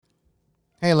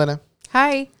Hey, Elena.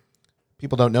 Hi.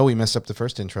 People don't know we messed up the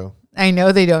first intro. I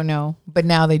know they don't know, but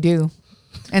now they do.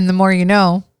 And the more you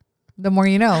know, the more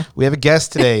you know. We have a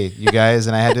guest today, you guys,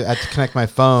 and I had to connect my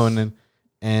phone,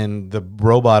 and the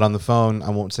robot on the phone,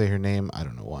 I won't say her name. I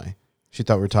don't know why. She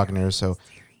thought we were talking to her, so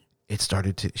she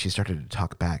started to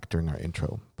talk back during our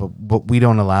intro. But we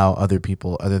don't allow other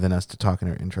people other than us to talk in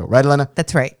our intro. Right, Elena?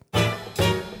 That's right.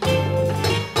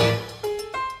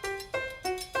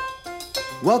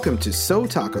 Welcome to So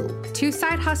Taco Two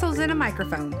side hustles and a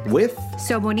microphone with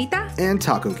So Bonita and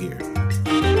Taco Gear.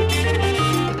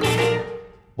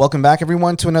 Welcome back,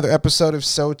 everyone, to another episode of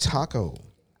So Taco.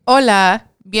 Hola.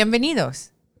 Bienvenidos.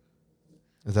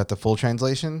 Is that the full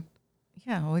translation?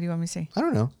 Yeah. What do you want me to say? I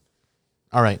don't know.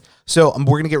 All right. So we're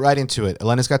going to get right into it.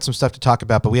 Elena's got some stuff to talk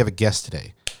about, but we have a guest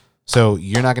today. So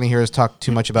you're not going to hear us talk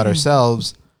too much about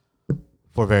ourselves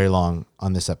for very long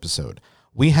on this episode.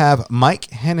 We have Mike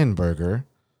Henenberger,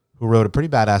 who wrote a pretty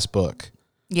badass book.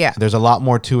 Yeah. There's a lot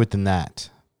more to it than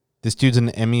that. This dude's an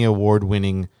Emmy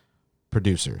award-winning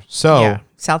producer. So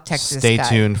South Texas stay guy.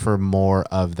 tuned for more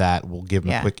of that. We'll give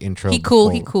him a quick intro. He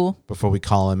cool. Before we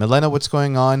call him. Elena, what's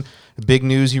going on? Big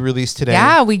news you released today.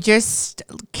 Yeah, we just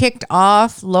kicked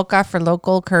off Loca for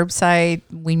Local curbside.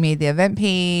 We made the event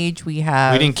page. We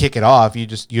didn't kick it off. You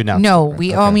announced No,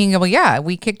 it, right? we. Okay.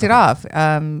 We kicked it off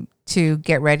to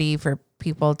get ready for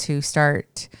people to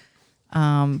start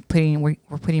we're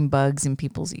putting bugs in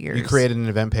people's ears. You created an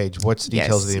event page. What's the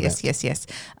details of the event? Yes.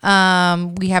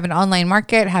 We have an online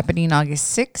market happening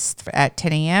August 6th at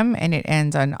 10 a.m. and it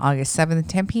ends on August 7th at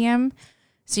 10 p.m.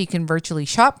 So you can virtually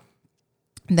shop.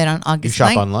 And then on August 9th.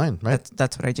 You shop online, right?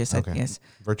 That's what I just said, yes.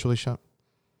 Virtually shop?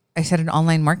 I said an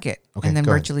online market and then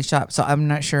virtually shop. So I'm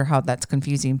not sure how that's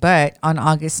confusing. But on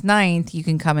August 9th, you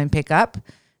can come and pick up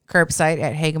curbside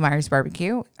at Hagemeyer's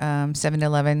Barbecue,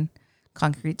 711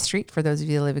 Concrete Street, for those of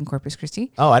you that live in Corpus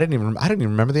Christi. Oh, I didn't even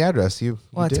remember the address.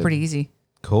 It's pretty easy.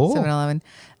 Cool. 711.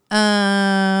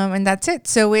 And that's it.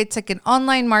 So it's like an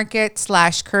online market /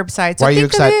 curbside. So why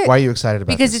are you excited about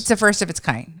because this? it's the first of its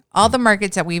kind. All the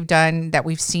markets that we've done, that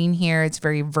we've seen here, it's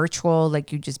very virtual.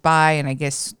 Like you just buy, and I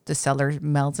guess the seller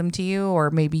mails them to you, or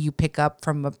maybe you pick up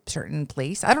from a certain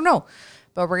place. I don't know.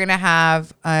 But we're going to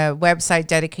have a website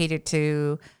dedicated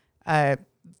to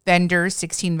vendors,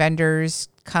 16 vendors.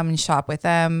 Come and shop with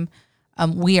them.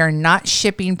 We are not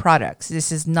shipping products.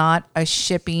 This is not a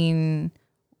shipping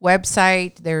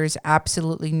website. There's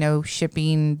absolutely no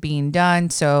shipping being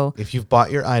done. So if you've bought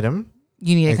your item,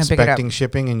 you need to come pick it up. Expecting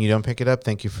shipping and you don't pick it up,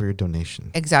 thank you for your donation.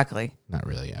 Exactly. Not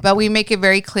really. Yeah. But we make it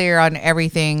very clear on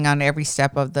everything, on every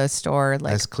step of the store.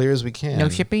 Like as clear as we can. No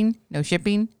shipping.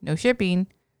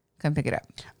 Come pick it up.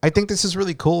 I think this is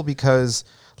really cool because,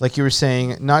 like you were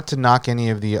saying, not to knock any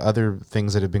of the other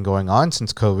things that have been going on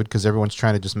since COVID, because everyone's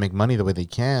trying to just make money the way they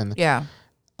can. Yeah.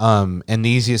 And the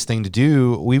easiest thing to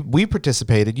do, you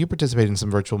participated in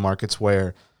some virtual markets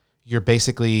where you're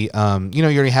basically, you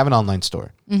already have an online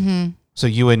store. Mm-hmm. So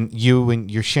you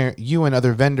and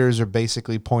other vendors are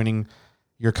basically pointing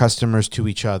your customers to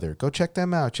each other. Go check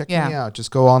them out. Check me out.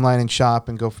 Just go online and shop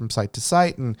and go from site to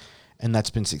site. And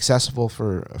that's been successful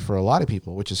for a lot of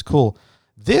people, which is cool.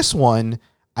 This one,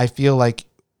 I feel like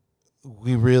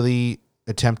we really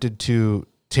attempted to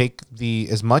take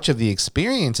as much of the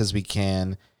experience as we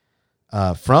can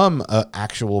from an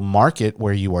actual market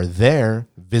where you are there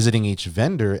visiting each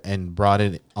vendor, and brought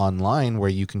it online where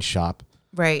you can shop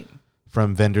right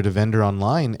from vendor to vendor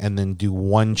online, and then do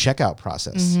one checkout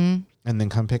process. Mm-hmm. And then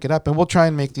come pick it up. And we'll try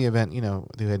and make the event, you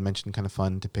had mentioned, kind of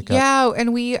fun to pick up. Yeah,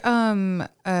 and we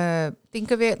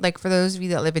think of it like, for those of you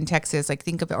that live in Texas, like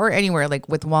think of it, or anywhere, like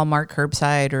with Walmart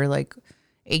curbside or like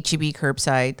H-E-B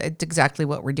curbside. It's exactly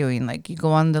what we're doing. Like you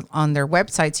go on their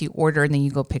websites, you order, and then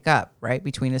you go pick up right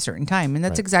between a certain time, and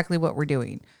that's exactly what we're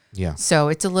doing. Yeah. So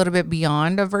it's a little bit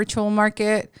beyond a virtual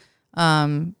market,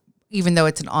 even though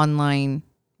it's an online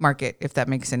market, if that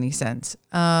makes any sense.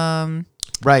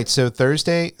 Right. So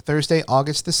Thursday,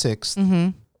 August the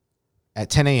 6th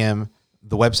at 10 a.m.,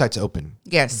 the website's open.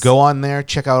 Yes. Go on there,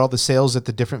 check out all the sales that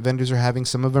the different vendors are having.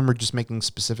 Some of them are just making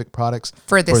specific products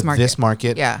for this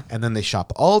market. Yeah. And then they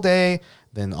shop all day,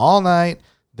 then all night.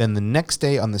 Then the next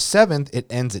day on the 7th, it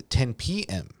ends at 10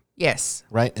 p.m. Yes.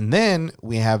 Right. And then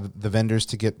we have the vendors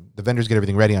get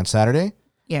everything ready on Saturday.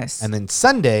 Yes. And then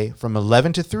Sunday from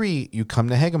 11 to 3, you come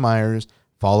to Hagemeyer's,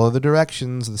 follow the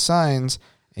directions, the signs,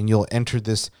 and you'll enter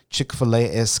this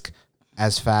Chick-fil-A-esque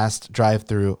as fast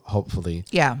drive-through, hopefully.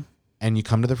 Yeah. and you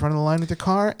come to the front of the line with your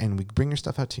car, and we bring your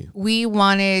stuff out to you. We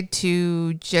wanted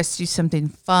to just do something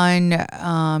fun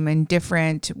and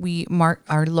different.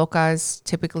 Our locas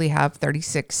typically have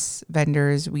 36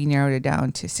 vendors. We narrowed it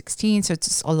down to 16, so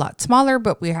it's a lot smaller,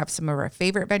 but we have some of our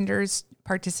favorite vendors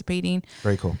participating.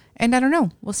 Very cool. And I don't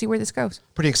know. We'll see where this goes.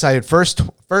 Pretty excited. First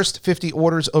 50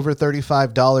 orders over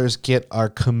 $35 get our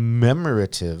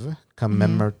commemorative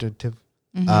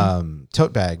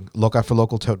tote bag, Loca for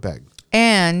Local tote bag.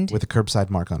 And with a curbside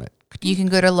mark on it. You can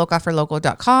go to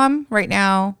locaforlocal.com right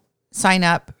now, sign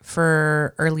up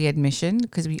for early admission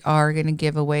because we are going to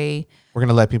give away. We're going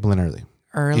to let people in early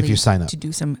if you sign up to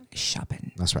do some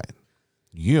shopping. That's right.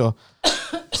 Yeah.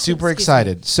 Super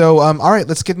excited. So, all right,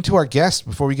 let's get into our guest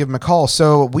before we give him a call.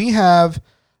 So we have,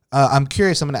 I'm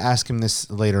curious, I'm going to ask him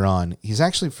this later on. He's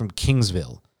actually from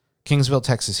Kingsville,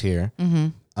 Texas here. Mm-hmm.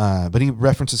 But he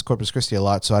references Corpus Christi a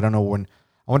lot. So I don't know I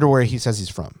wonder where he says he's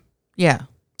from. Yeah.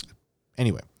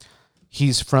 Anyway,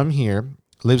 he's from here,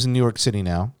 lives in New York City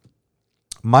now.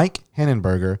 Mike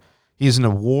Henenberger. He's an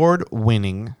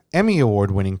Emmy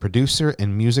Award-winning producer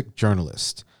and music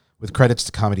journalist with credits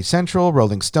to Comedy Central,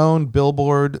 Rolling Stone,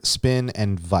 Billboard, Spin,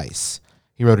 and Vice.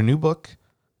 He wrote a new book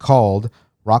called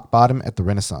Rock Bottom at the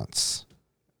Renaissance.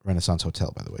 Renaissance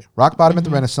Hotel, by the way. Rock Bottom at the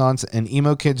Renaissance, an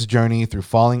emo kid's journey through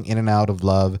falling in and out of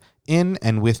love in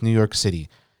and with New York City.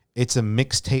 It's a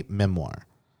mixtape memoir.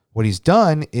 What he's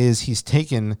done is he's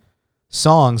taken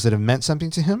songs that have meant something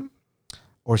to him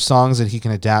or songs that he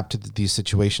can adapt to these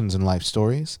situations and life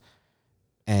stories.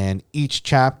 And each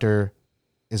chapter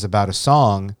is about a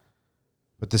song,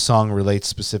 but the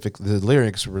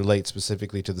lyrics relate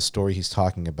specifically to the story he's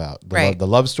talking about. The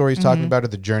love story he's talking about or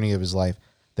the journey of his life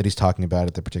that he's talking about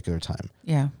at the particular time.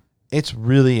 Yeah. It's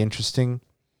really interesting.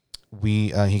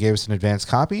 He gave us an advanced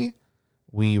copy.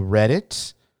 We read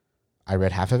it. I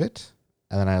read half of it.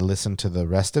 And then I listened to the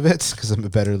rest of it because I'm a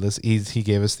better listener. He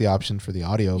gave us the option for the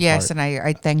audio Yes, part. and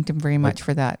I thanked him very much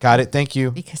for that. Got it. Thank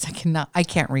you. Because I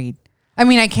can't read. I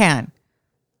mean, I can.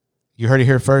 You heard it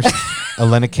here first.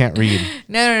 Elena can't read.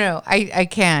 No. I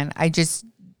can. I just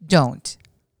don't.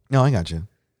 No, I got you.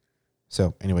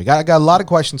 So anyway, got a lot of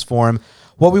questions for him.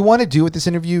 What we want to do with this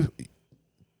interview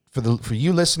for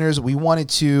you listeners, we wanted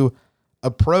to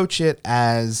approach it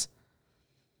as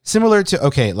similar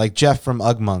to, like Jeff from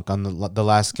Ugmonk on the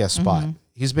last guest spot.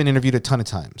 He's been interviewed a ton of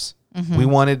times. We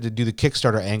wanted to do the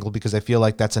Kickstarter angle because I feel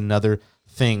like that's another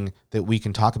thing that we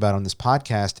can talk about on this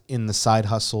podcast in the side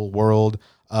hustle world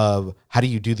of how do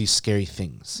you do these scary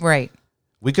things. Right.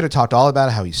 We could have talked all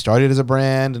about how he started as a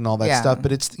brand and all that stuff,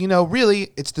 but it's,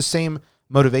 really, it's the same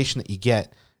motivation that you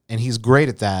get. And he's great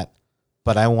at that.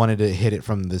 But I wanted to hit it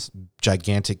from this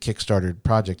gigantic Kickstarter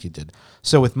project he did.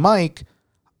 So with Mike,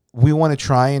 we want to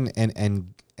try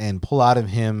and pull out of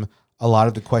him a lot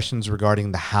of the questions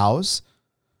regarding the hows,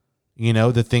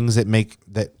 the things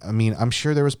I'm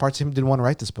sure there was parts of him who didn't want to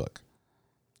write this book.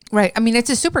 Right. I mean, it's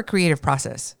a super creative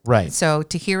process. Right. So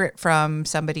to hear it from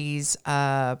somebody's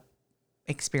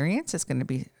experience is going to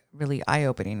be really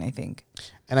eye-opening, I think.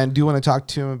 And I do want to talk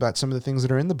to him about some of the things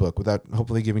that are in the book without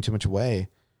hopefully giving too much away,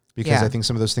 because I think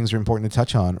some of those things are important to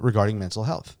touch on regarding mental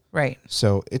health. Right.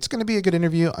 So it's going to be a good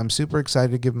interview. I'm super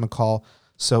excited to give him a call.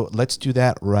 So let's do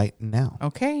that right now.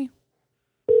 Okay.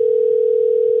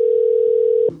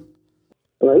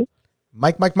 Hello?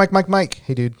 Mike.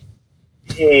 Hey, dude.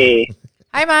 Hey.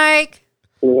 Hi, Mike.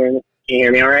 Can you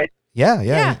hear me all right?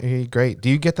 Yeah. Great. Do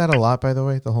you get that a lot, by the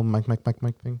way? The whole Mike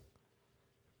thing?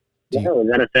 Yeah, is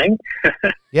that a thing?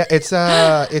 Yeah, it's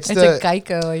a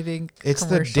Geico, I think. It's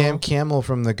commercial. the damn camel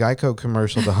from the Geico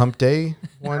commercial, the Hump Day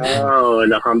one. Oh,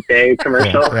 the Hump Day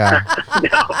commercial. Yeah. No,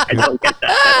 I don't get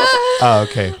that. Oh,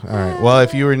 okay. All right. Well,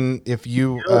 if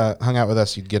you hung out with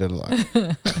us, you'd get it a lot.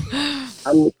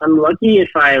 I'm lucky if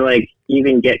I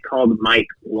even get called Mike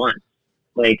once.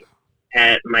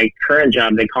 At my current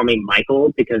job, they call me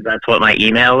Michael because that's what my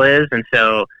email is, and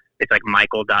so it's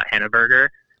Michael.Henneberger.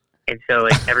 And so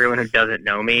everyone who doesn't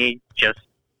know me just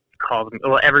calls me.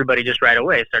 Well, everybody just right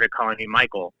away started calling me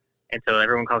Michael, and so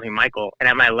everyone calls me Michael. And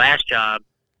at my last job,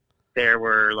 there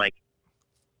were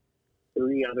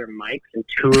 3 other Mikes, and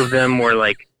 2 of them were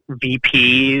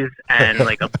VPs and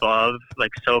above,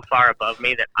 so far above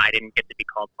me that I didn't get to be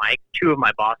called Mike. 2 of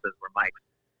my bosses were Mikes,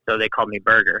 so they called me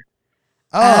Burger.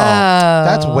 Oh,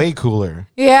 that's way cooler.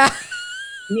 Yeah.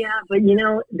 Yeah, but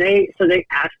they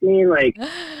asked me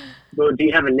well, do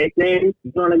you have a nickname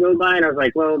you want to go by? And I was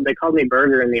like, well, they called me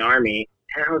Burger in the Army.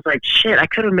 And I was like, shit, I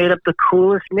could have made up the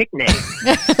coolest nickname.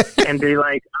 And be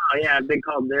like, oh yeah, I've been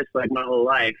called this my whole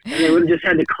life. And they would have just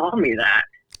had to call me that.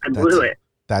 I blew it.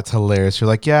 That's hilarious. You're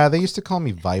like, yeah, they used to call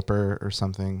me Viper or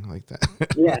something like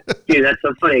that. Yeah, dude, that's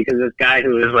so funny because this guy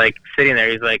who was like sitting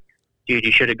there, he's like, dude,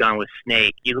 you should have gone with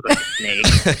Snake. You look like a snake.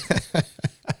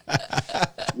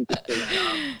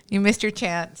 You missed your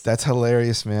chance. That's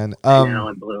hilarious, man. I know,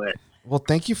 I blew it. Well,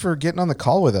 thank you for getting on the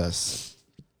call with us.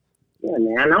 Yeah,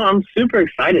 man. No, I'm super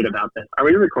excited about this. Are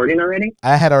we recording already?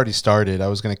 I had already started. I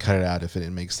was going to cut it out if it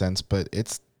didn't make sense, but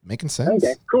it's making sense.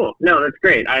 Okay, cool. No, that's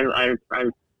great. I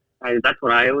that's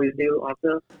what I always do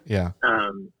also. Yeah.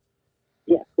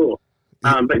 Yeah, cool.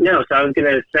 But no, so I was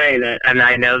gonna say that, and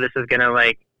I know this is gonna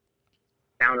like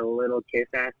sound a little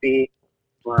kiss-assy.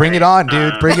 Bring it on,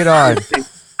 dude. Bring it on.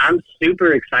 I'm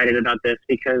super excited about this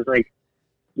because like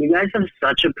you guys have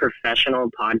such a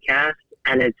professional podcast,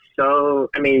 and it's so.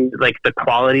 I mean, like the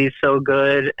quality is so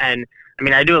good, and I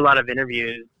mean, I do a lot of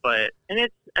interviews, but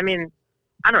it's. I mean,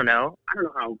 I don't know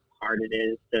how hard it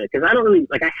is because I don't really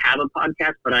like. I have a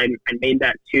podcast, but I made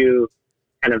that to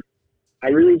kind of. I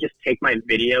really just take my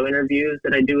video interviews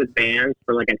that I do with bands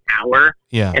for like an hour.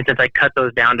 Yeah. And since I cut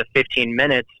those down to 15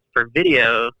 minutes for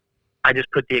video, I just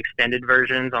put the extended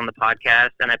versions on the podcast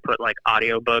and I put like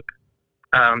audiobook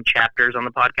chapters on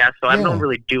the podcast. So I don't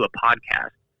really do a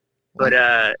podcast. But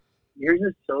yours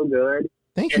is so good.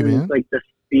 Thank you, man. Like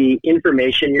the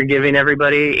information you're giving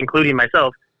everybody, including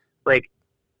myself, like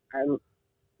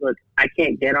I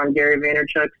can't get on Gary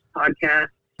Vaynerchuk's podcast.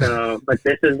 So, but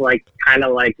this is like kind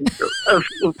of like, I'm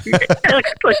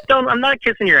not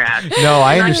kissing your ass. No,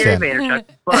 I understand.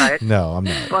 But no, I'm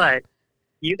not. But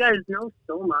you guys know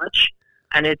so much,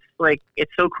 and it's like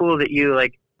it's so cool that you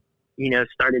like,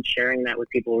 started sharing that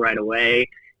with people right away,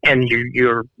 and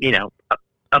you're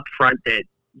upfront that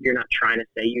you're not trying to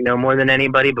say you know more than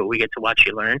anybody, but we get to watch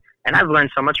you learn, and I've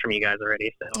learned so much from you guys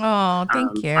already. So, oh,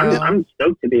 thank you. I'm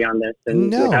stoked to be on this,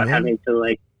 and without having to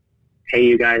like. Pay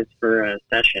you guys for a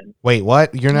session. Wait,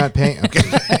 what? You're not paying? Okay.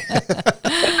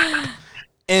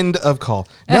 End of call.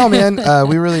 No, man,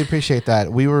 we really appreciate that.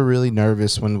 We were really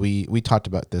nervous when we talked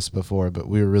about this before, but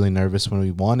we were really nervous when we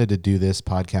wanted to do this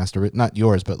podcast, or not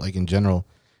yours, but like in general.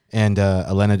 And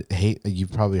Elena,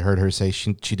 you've probably heard her say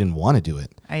she didn't want to do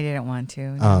it. I didn't want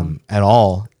to. No. At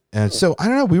all. And so I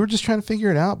don't know. We were just trying to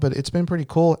figure it out, but it's been pretty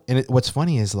cool. And what's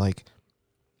funny is like,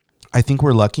 I think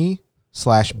we're lucky.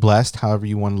 / blessed, however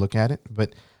you want to look at it.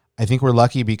 But I think we're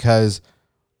lucky because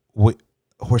where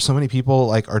so many people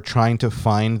like are trying to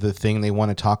find the thing they want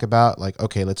to talk about. Like,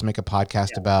 okay, let's make a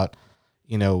podcast about,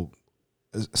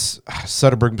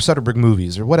 Soderbergh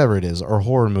movies or whatever it is, or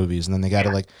horror movies. And then they got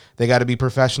to be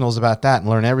professionals about that and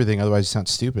learn everything. Otherwise you sound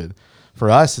stupid. For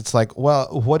us, it's like, well,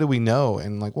 what do we know?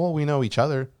 And like, well, we know each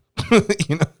other.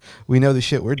 We know the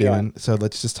shit we're doing. So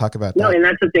let's just talk about that. No, and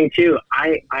that's the thing too.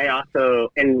 I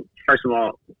also, and first of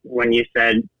all, when you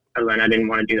said, Elena, I didn't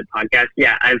want to do the podcast.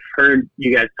 Yeah, I've heard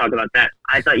you guys talk about that.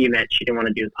 I thought you meant she didn't want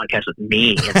to do the podcast with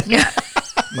me.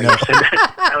 When you said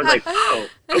that, I was like, oh,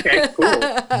 okay, cool.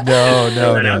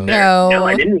 No,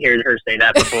 I didn't hear her say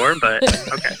that before, but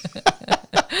okay.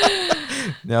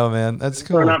 No, man, that's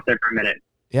cool. Thrown off there for a minute.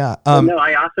 Yeah. No,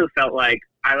 I also felt like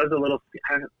I was a little.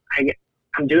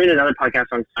 I'm doing another podcast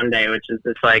on Sunday, which is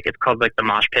this like it's called like the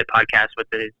Mosh Pit podcast with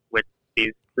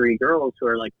these 3 girls who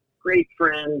are like great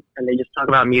friends, and they just talk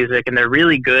about music, and they're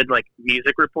really good like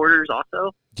music reporters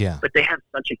also. Yeah. But they have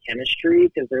such a chemistry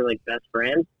because they're like best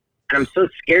friends, and I'm so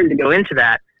scared to go into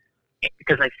that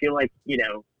because I feel like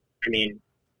I mean,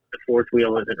 the fourth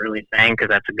wheel isn't really saying because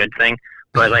that's a good thing,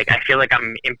 but like I feel like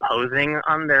I'm imposing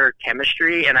on their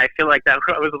chemistry, and I feel like that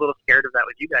I was a little scared of that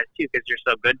with you guys too because you're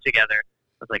so good together.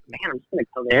 I was like, man, I'm just gonna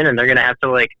come in, and they're gonna have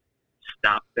to like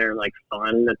stop their like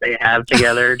fun that they have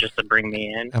together just to bring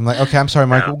me in. I'm like, okay, I'm sorry,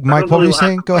 Mike. Mike, what were you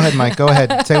saying? Go ahead, Mike. Go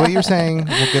ahead. Say what you're saying.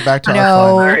 We'll get back to our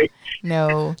fun. Right.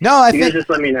 No. I think think just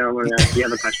let me know when you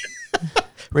have a question.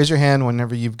 Raise your hand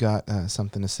whenever you've got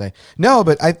something to say. No,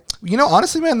 but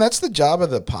honestly, man, that's the job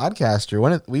of the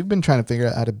podcaster. We've been trying to figure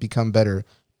out how to become better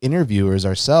interviewers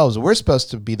ourselves. We're supposed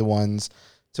to be the ones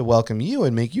to welcome you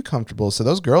and make you comfortable. So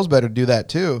those girls better do that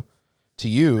too. To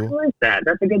you. I like that.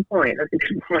 That's a good point.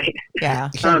 Yeah.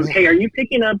 Hey, are you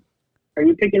picking up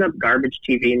garbage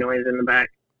TV noise in the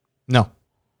back? No.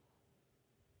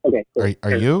 Okay. Cool.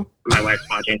 Are you? My wife's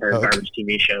watching her garbage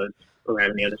TV shows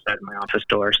right on the other side of my office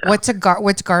door. So. What's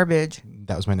garbage?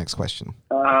 That was my next question.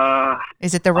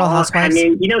 Is it the Real Housewives? I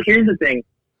mean, here's the thing.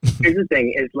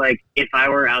 Is like if I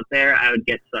were out there, I would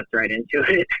get sucked right into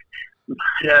it.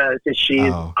 But since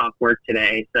she's off work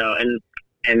today, so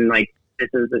and like. This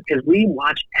is because we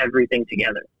watch everything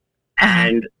together,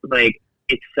 and like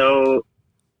it's so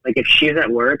like if she's at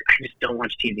work, I just don't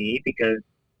watch TV because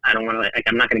I don't want to like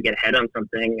I'm not going to get ahead on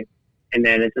something, And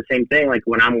then it's the same thing, like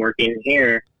when I'm working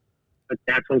here, but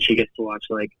that's when she gets to watch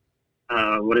like,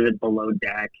 what is it, Below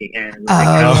Deck and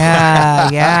like,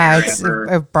 yeah, it's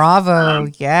Bravo,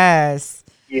 yes.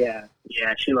 Yeah,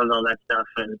 she loves all that stuff,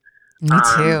 and me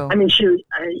too.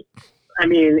 I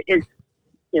mean, it's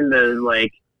in the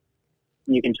like,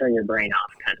 you can turn your brain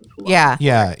off kind of. Yeah.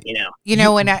 You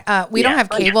know, when we don't have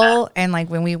cable, and like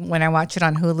when I watch it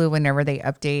on Hulu, whenever they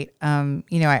update,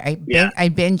 I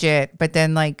binge it. But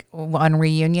then like on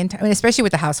reunion time, especially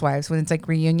with the Housewives, when it's like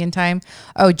reunion time,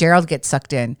 Gerald gets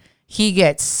sucked in. He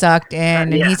gets sucked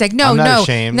in, and he's like, no, that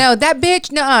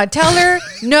bitch, no, tell her,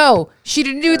 no, she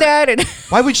didn't do that. And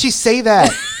why would she say that?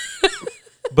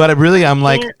 But I'm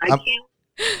like,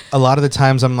 a lot of the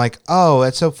times I'm like, oh,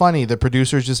 that's so funny. The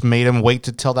producers just made him wait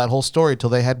to tell that whole story till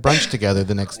they had brunch together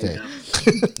the next day.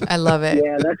 I love it.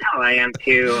 Yeah, that's how I am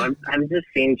too. I'm just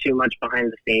seeing too much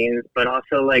behind the scenes, but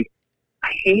also like,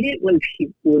 I hate it when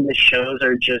the shows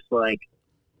are just like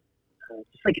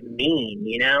mean,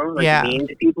 you know, like mean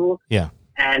to people. Yeah.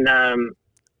 And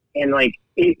like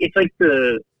it's like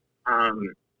the I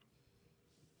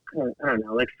don't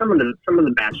know, like some of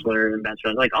the Bachelor and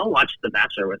Bachelor, like I'll watch The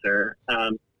Bachelor with her.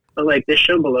 But like this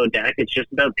show Below Deck, it's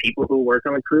just about people who work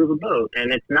on the crew of a boat,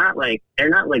 and it's not like they're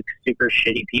not like super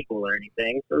shitty people or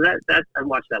anything. So that I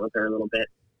watched that with her a little bit.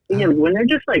 But yeah, when they're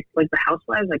just like the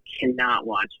Housewives, I cannot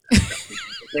watch that stuff.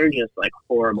 They're just like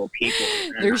horrible people.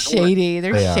 They're shady.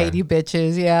 They're shady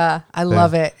bitches. Yeah, I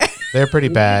love it. They're pretty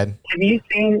bad. Have you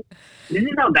seen? This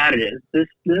is how bad it is.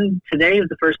 Today is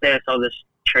the first day I saw this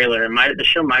trailer. The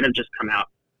show might have just come out.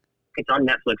 It's on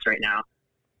Netflix right now,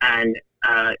 and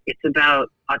it's about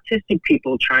autistic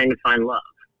people trying to find love.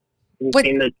 Have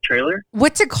you seen the trailer?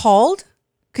 What's it called?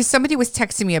 Because somebody was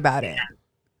texting me about it.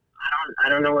 I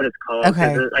don't know what it's called.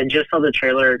 Okay. I just saw the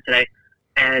trailer today,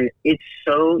 and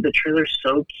the trailer's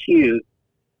so cute,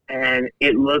 and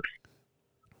it looks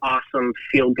awesome,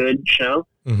 feel good show.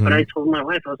 Mm-hmm. But I told my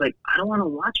wife, I was like, I don't want to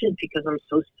watch it because I'm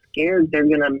so scared they're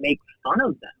gonna make fun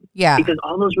of them. Yeah. Because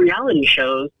all those reality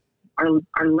shows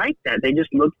are like that. They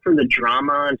just look for the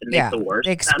drama and to make the worst.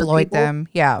 They exploit them.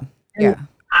 Yeah.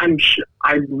 And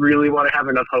I really want to have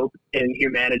enough hope in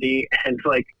humanity and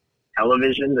like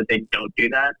television that they don't do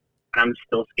that. But I'm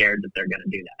still scared that they're gonna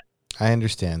do that. I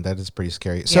understand. That is pretty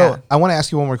scary. So I want to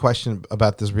ask you one more question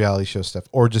about this reality show stuff,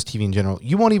 or just TV in general.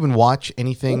 You won't even watch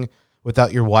anything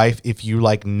without your wife if you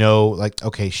know,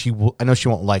 okay, I know she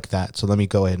won't like that, so let me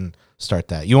go ahead and start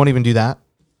that. You won't even do that?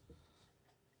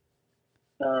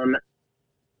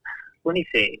 Let me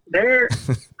see. There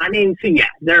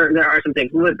are some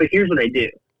things, but here's what I do: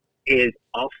 is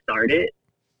I'll start it,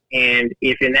 and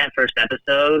if in that first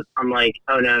episode I'm like,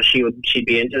 oh no, she'd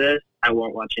be into this, I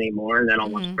won't watch anymore, and then I'll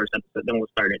watch the first episode. Then we'll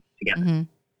start it together. Mm-hmm.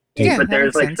 Yeah, but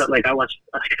there's I watched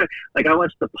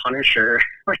The Punisher,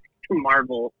 like the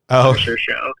Marvel Punisher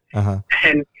show,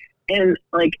 and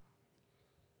like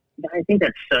I think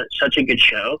that's such a good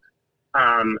show,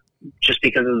 just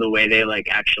because of the way they like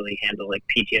actually handle like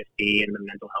PTSD and the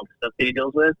mental health stuff that he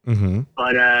deals with. Mm-hmm.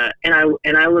 But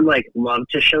and I would like love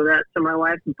to show that to my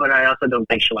wife, but I also don't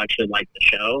think she'll actually like the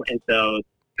show, and so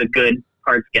the good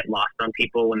parts get lost on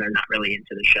people when they're not really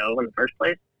into the show in the first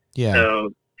place. Yeah. So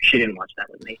she didn't watch that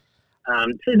with me.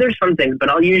 So there's some things, but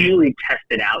I'll usually test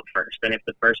it out first. And if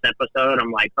the first episode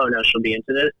I'm like, oh no, she'll be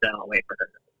into this, then I'll wait for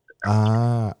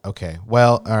her. Okay.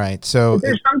 Well, all right. So but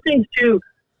there's some things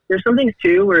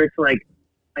too where it's like,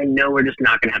 I know we're just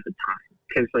not going to have the time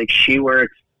because like she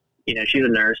works, she's a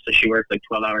nurse, so she works like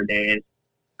 12-hour days.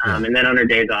 And then on her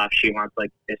days off, she wants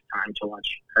like this time to watch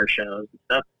her shows and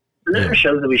stuff. And there are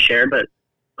shows that we share, but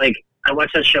like I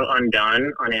watched that show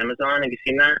Undone on Amazon. Have you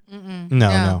seen that?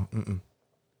 No. Mm-mm.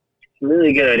 It's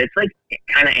really good. It's like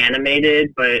kind of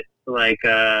animated, but like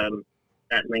that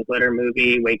Linklater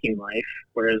movie Waking Life,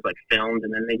 where it's like filmed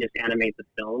and then they just animate the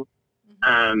film.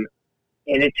 And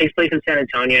it takes place in San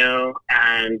Antonio,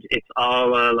 and it's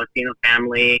all a Latino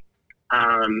family.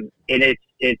 And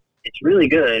it's really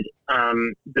good.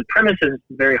 The premise is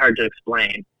very hard to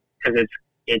explain because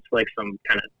it's like some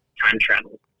kind of time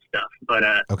travel stuff, but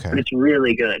it's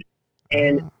really good.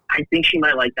 And I think she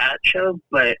might like that show,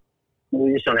 but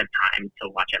we just don't have time to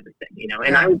watch everything,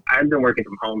 And I've been working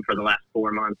from home for the last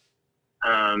 4 months,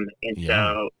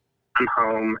 so I'm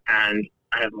home and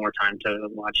I have more time to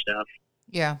watch stuff.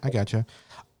 Yeah, I gotcha.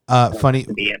 Funny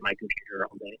to be at my computer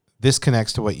all day. This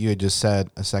connects to what you had just said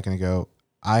a second ago.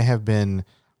 I have been.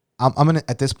 I'm gonna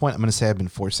at this point. I'm gonna say I've been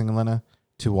forcing Elena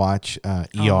to watch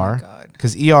ER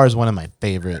because ER is one of my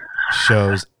favorite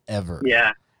shows ever.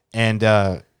 Yeah, and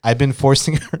I've been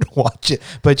forcing her to watch it,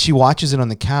 but she watches it on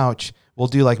the couch. we'll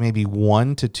do like maybe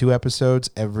 1 to 2 episodes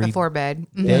every Before bed.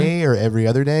 Mm-hmm. day or every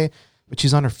other day, but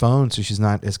she's on her phone, so she's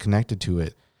not as connected to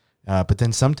it.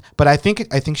 But I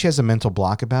think she has a mental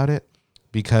block about it,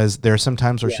 because there are some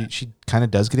times where she kind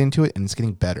of does get into it and it's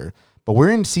getting better. But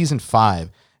we're in season 5.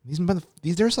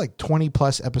 There's like 20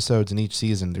 plus episodes in each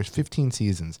season. There's 15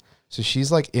 seasons. So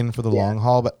she's like in for the long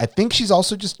haul, but I think she's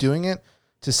also just doing it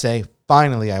to say,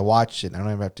 finally, I watched it. I don't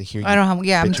even have to hear you.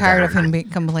 I'm tired of him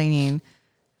complaining.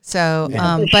 So,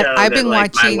 but I've been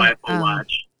watching. My wife will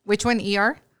watch. Which one?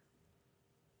 ER?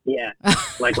 Yeah,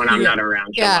 like when I'm not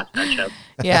around, she'll watch that show.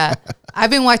 Yeah,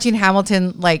 I've been watching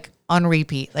Hamilton like on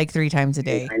repeat, like 3 times a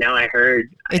day. I know. I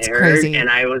heard. It's crazy, and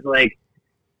I was listening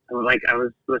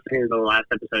to the last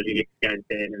episode you guys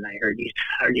did, and I heard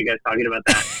you guys talking about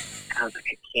that. And I was like,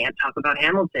 I can't talk about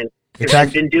Hamilton because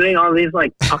I've been doing all these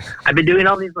like punk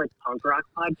rock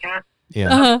podcasts.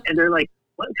 Yeah, and they're like,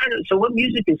 what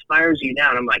music inspires you now?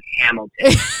 And I'm like,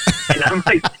 Hamilton. And I'm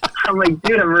like,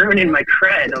 dude, I'm ruining my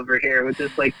cred over here with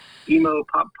this like emo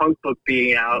pop punk book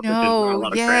being out.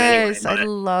 No, yes, anyway, I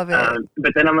love it.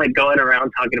 But then I'm like going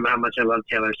around talking about how much I love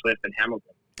Taylor Swift and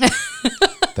Hamilton.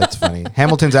 That's funny.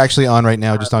 Hamilton's actually on right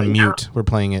now, just on mute. We're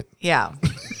playing it. Yeah,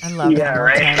 I love Hamilton.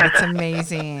 Right? It's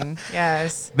amazing.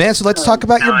 Yes, man. So let's talk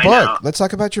about your book. Let's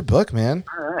talk about your book, man.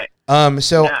 All right.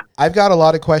 I've got a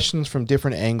lot of questions from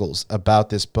different angles about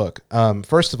this book.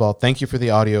 First of all, thank you for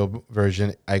the audio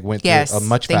version. I went through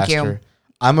much faster.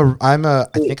 You. I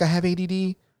think I have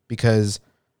ADD because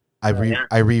I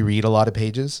reread a lot of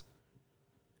pages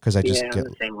because I just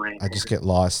get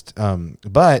lost.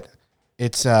 But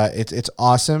it's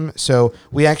awesome. So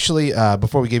we actually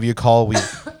before we gave you a call,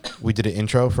 we did an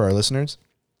intro for our listeners.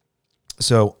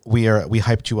 So we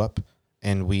hyped you up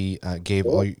and we gave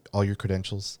all your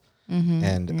credentials. Mm-hmm.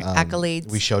 And accolades.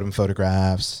 We showed him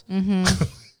photographs. Mm-hmm.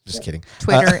 Just kidding.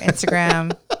 Twitter,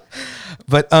 Instagram.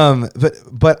 But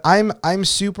I'm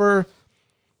super.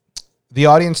 The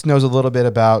audience knows a little bit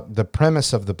about the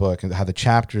premise of the book and how the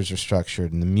chapters are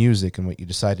structured and the music and what you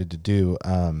decided to do.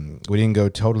 We didn't go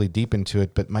totally deep into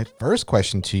it, but my first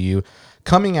question to you,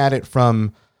 coming at it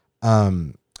from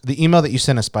the email that you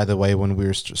sent us, by the way, when we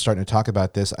were starting to talk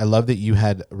about this, I love that you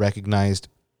had recognized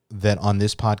that on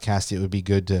this podcast it would be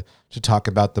good to talk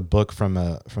about the book from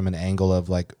an angle of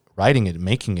like writing it,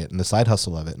 making it, and the side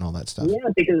hustle of it, and all that stuff. Yeah,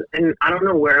 because and I don't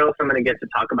know where else I'm going to get to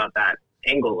talk about that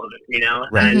angle of it, you know.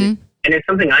 Right. And it's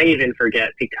something I even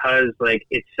forget because like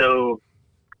it's so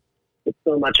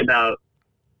much about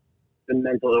the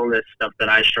mental illness stuff that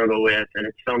I struggle with, and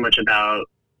it's so much about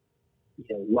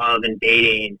love and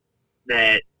dating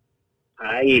that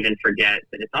I even forget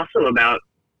that it's also about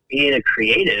being a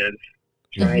creative.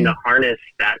 Trying to harness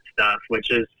that stuff,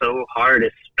 which is so hard,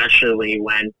 especially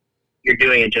when you're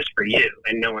doing it just for you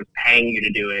and no one's paying you to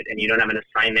do it and you don't have an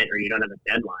assignment or you don't have a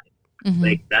deadline. Mm-hmm.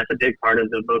 Like that's a big part of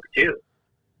the book too.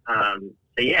 So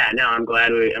yeah, no, I'm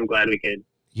glad we could.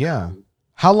 Yeah.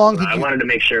 How long I wanted to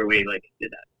make sure we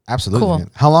did that. Absolutely. Cool.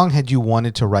 Man. How long had you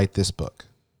wanted to write this book?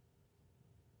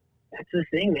 That's the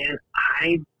thing, man.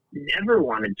 I never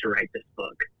wanted to write this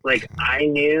book. Like I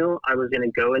knew I was going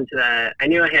to go into that. I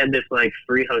knew I had this like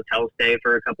free hotel stay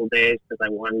for a couple days because I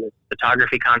won this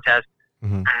photography contest.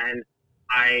 Mm-hmm. And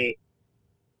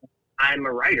I'm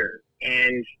a writer,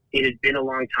 and it had been a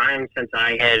long time since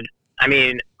I had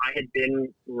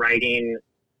been writing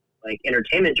like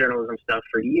entertainment journalism stuff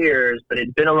for years, but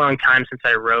it'd been a long time since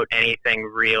I wrote anything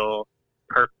real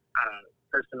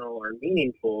personal or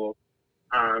meaningful.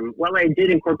 Well, I did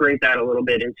incorporate that a little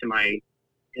bit into my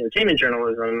entertainment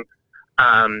journalism,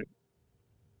 the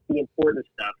important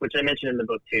stuff, which I mentioned in the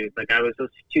book too. Like I was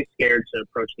just too scared to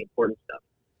approach the important stuff.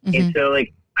 Mm-hmm. And so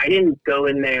like, I didn't go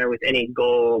in there with any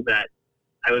goal that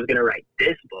I was going to write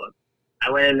this book. I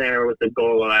went in there with the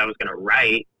goal that I was going to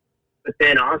write, but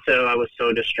then also I was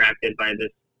so distracted by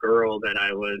this girl that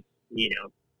I was,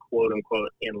 quote unquote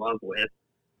in love with,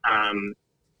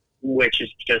 which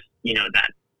is just, that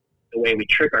the way we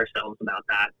trick ourselves about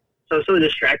that. So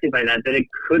distracted by that it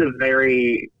could have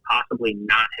very possibly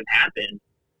not have happened.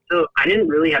 So I didn't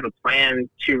really have a plan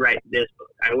to write this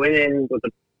book. I went in with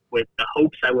the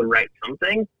hopes I would write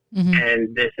something, mm-hmm.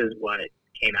 and this is what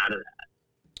came out of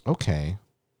that. Okay,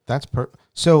 that's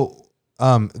so.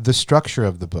 The structure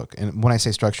of the book, and when I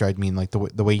say structure, I mean like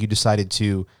the way you decided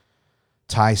to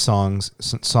tie songs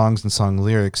and song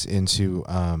lyrics into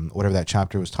whatever that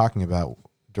chapter was talking about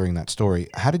during that story.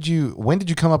 When did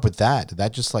you come up with that? Did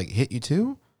that just like hit you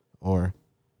too, or?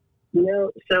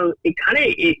 So it kind of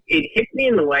it hits me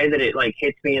in the way that it like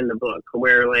hits me in the book,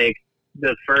 where like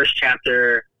the first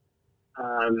chapter,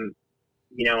 I'm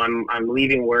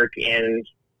leaving work and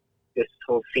this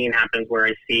whole scene happens where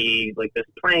I see like this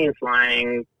plane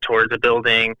flying towards a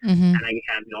building, Mm-hmm. and I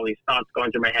have all these thoughts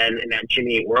going through my head, and that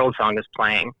Jimmy Eat World song is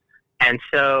playing, and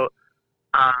so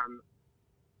I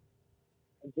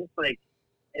just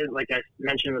like I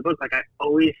mentioned in the book, like I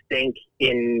always think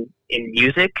in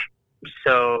music,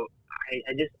 so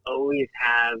I just always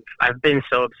have. I've been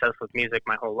so obsessed with music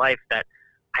my whole life that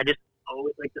I just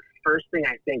always like the first thing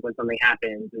I think when something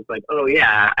happens is like, oh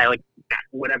yeah, I like that,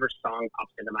 whatever song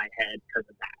pops into my head because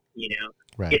of that, you know.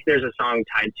 Right. If there's a song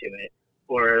tied to it,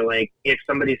 or like if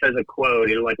somebody says a quote,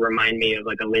 it'll like remind me of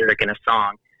like a lyric in a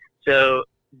song. So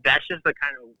that's just the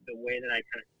kind of the way that I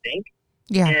kind of think.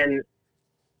 Yeah. And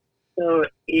so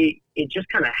it just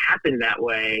kind of happened that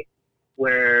way,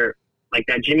 where like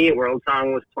that Jimmy Eat World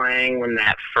song was playing when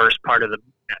that first part of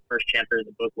that first chapter of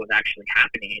the book was actually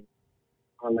happening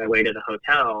on my way to the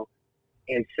hotel.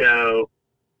 And so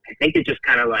I think it just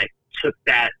kind of like took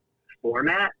that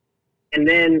format. And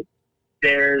then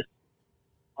there's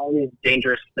all these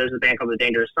there's a band called The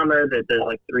Dangerous Summer that there's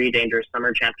like 3 Dangerous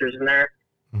Summer chapters in there.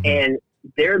 Mhm. And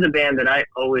they're the band that I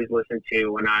always listen to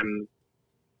when I'm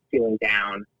feeling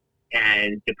down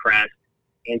and depressed.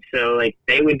 And so like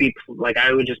they would be like,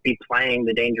 I would just be playing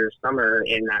The Dangerous Summer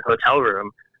in that hotel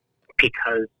room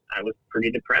because I was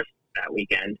pretty depressed that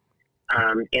weekend.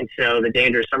 And so The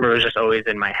Dangerous Summer was just always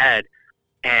in my head.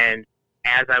 And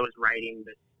as I was writing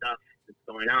this stuff that's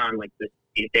going on, like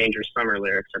these Dangerous Summer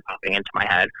lyrics are popping into my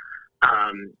head.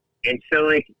 And so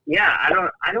like, yeah,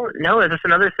 I don't know. Is this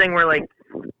another thing where like,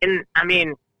 I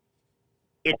mean,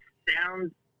 it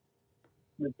sounds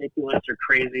ridiculous or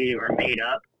crazy or made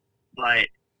up, but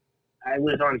I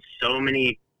was on so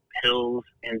many pills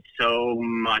and so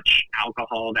much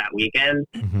alcohol that weekend.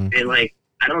 Mhm. And like,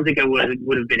 I don't think I would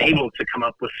have been able to come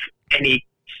up with any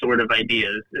sort of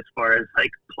ideas as far as like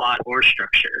plot or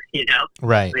structure, you know?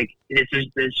 Right. Like it's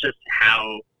just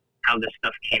how this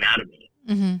stuff came out of me.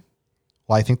 Mm-hmm.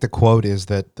 Well, I think the quote is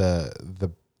that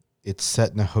the it's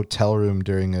set in a hotel room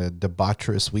during a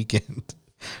debaucherous weekend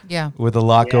Yeah. with a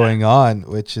lot Yeah. going on,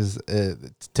 which is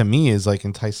to me is like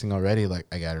enticing already. Like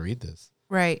I got to read this.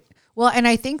 Right. Well, and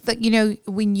I think that, you know,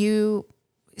 when you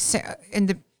in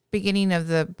the beginning of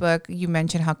the book, you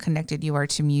mentioned how connected you are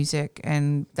to music,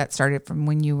 and that started from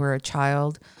when you were a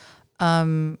child,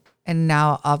 and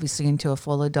now obviously into a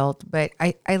full adult. But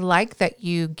I like that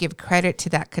you give credit to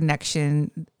that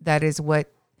connection. That is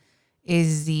what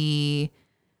is the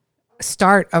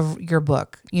start of your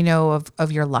book, you know,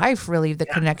 of your life, really, the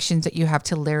connections that you have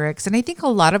to lyrics. And I think a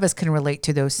lot of us can relate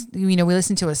to those. You know, we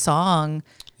listen to a song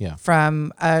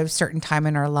from a certain time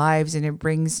in our lives, and it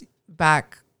brings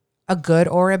back a good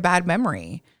or a bad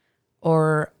memory,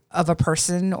 or of a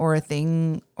person or a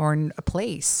thing or a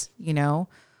place, you know?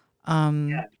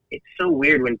 Yeah, it's so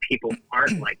weird when people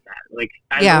aren't like that. Like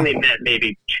I've Yeah. only met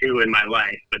maybe 2 in my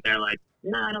life, but they're like,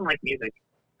 no, I don't like music.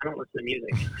 I don't listen to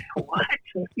music. What?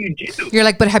 What do you do? You're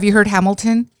like, but have you heard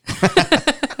Hamilton?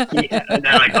 Yeah. And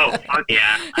they're like, oh, fuck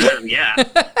yeah. Yeah.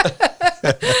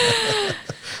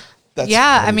 That's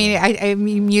Yeah. funny, I mean, though. I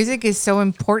mean, music is so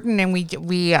important, and we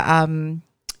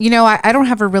you know, I don't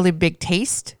have a really big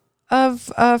taste of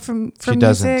from She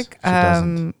doesn't. music. She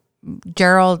doesn't.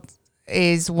 Gerald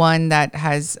is one that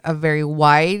has a very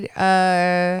wide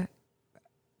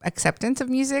acceptance of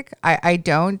music. I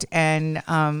don't, and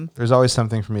There's always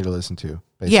something for me to listen to.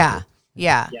 Basically. yeah.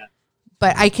 Yeah.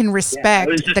 But I can respect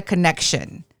was just- the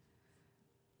connection.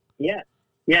 Yeah.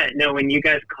 Yeah. No, when you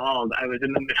guys called, I was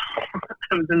in the middle.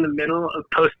 I was in the middle of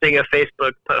posting a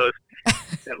Facebook post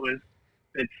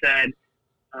that said,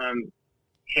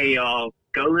 "Hey y'all,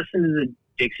 go listen to the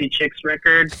Dixie Chicks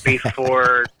record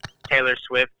before Taylor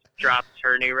Swift drops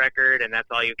her new record, and that's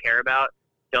all you care about.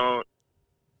 Don't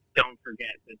forget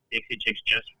that Dixie Chicks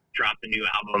just dropped a new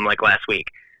album like last week.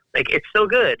 Like it's so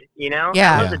good, you know.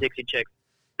 Yeah. I love Yeah. the Dixie Chicks.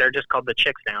 They're just called the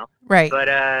Chicks now." Right. But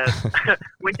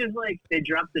which is like they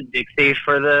dropped the Dixie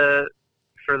for the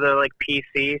like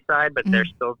PC side, but they're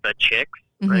still the Chicks.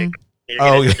 Mhm. Like you're Oh,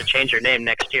 gonna yeah. have to change your name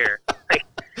next year. Like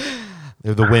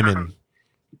They're the women.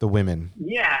 The women.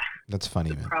 yeah, That's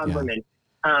funny, man. proud Yeah. women.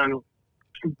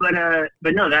 But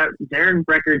no, that their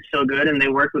record's so good, and they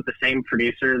work with the same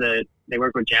producer that they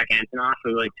work with, Jack Antonoff,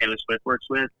 who like Taylor Swift works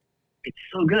with. It's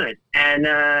so good, and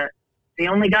they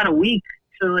only got a week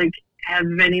to like have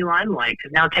any limelight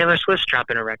because now Taylor Swift's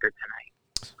dropping a record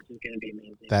tonight, which is gonna be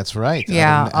amazing. That's right.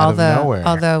 Yeah, Out of nowhere.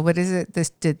 all the what is it?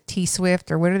 The T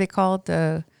Swift, or what are they called?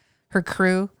 Her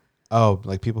crew. Oh,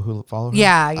 like people who follow her?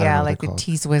 Yeah, I don't know yeah, what like they're the called.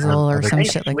 T Swizzle or Are they some Hey,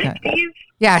 shit like that. Swifties?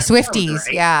 Yeah, sounds Swifties.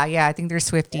 right. Yeah, I think they're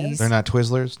Swifties. They're not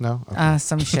Twizzlers? No? Okay.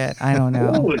 Some shit. I don't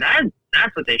know. Ooh,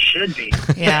 that's what they should be.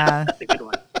 Yeah. That's a good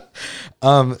one.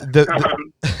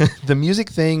 The music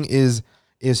thing is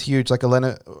huge. Like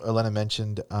Elena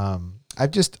mentioned,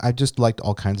 I've just liked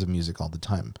all kinds of music all the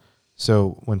time.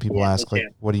 So when people ask like,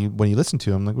 what do you listen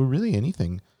to? I'm like, well, really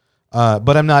anything.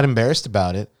 But I'm not embarrassed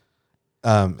about it.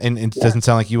 And it doesn't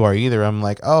sound like you are either. I'm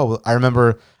like, oh, I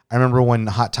remember when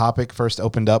Hot Topic first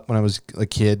opened up when I was a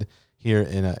kid here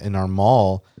in our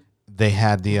mall. They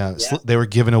had they were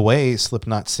giving away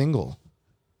Slipknot single,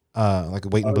 like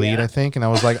Wait and Bleed, I think. And I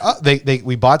was like, oh,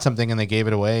 we bought something and they gave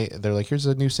it away. They're like, here's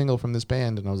a new single from this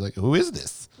band, and I was like, who is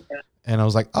this? Yeah. And I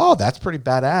was like, oh, that's pretty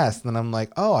badass. And then I'm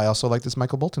like, oh, I also like this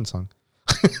Michael Bolton song.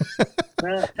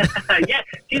 Yeah,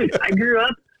 dude, I grew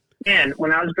up. Man,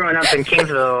 when I was growing up in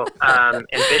Kingsville and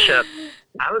Bishop,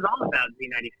 I was all about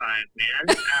Z95,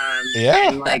 man.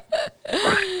 And like,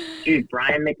 dude,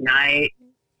 Brian McKnight.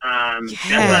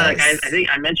 I think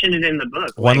I mentioned it in the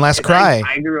book. One Last Cry.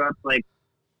 I grew up like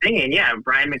singing,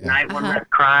 Brian McKnight, One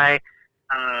Last Cry.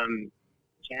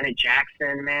 Janet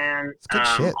Jackson, man.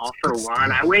 All for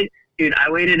One. I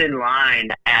waited in line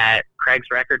at Craig's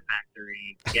Record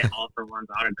Factory to get All for One's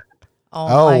autograph.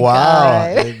 Oh wow!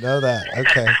 God. I didn't know that.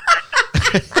 Okay.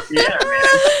 Yeah,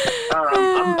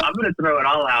 man. I'm gonna throw it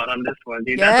all out on this one,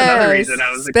 dude. That's another reason I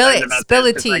was excited about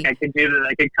this. Like I could do that.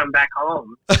 I could come back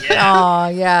home. Yeah. Oh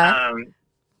yeah.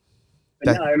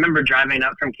 But no, I remember driving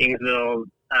up from Kingsville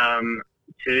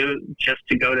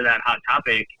to go to that Hot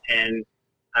Topic and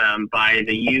buy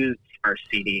the Used first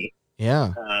CD.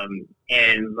 Yeah.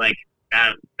 And like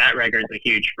that record's a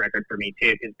huge record for me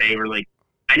too, because they were like,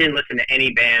 I didn't listen to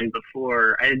any band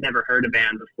before. I had never heard a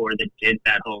band before that did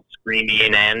that whole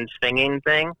screaming and singing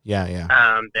thing. Yeah, yeah.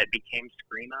 That became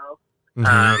screamo,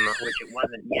 which it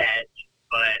wasn't yet.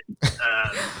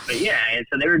 But yeah, and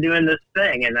so they were doing this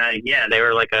thing, and they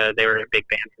were a big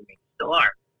band for me. Still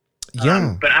are.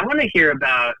 Yeah. But I want to hear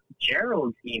about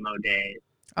Gerald's emo days.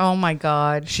 Oh my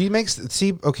God. She makes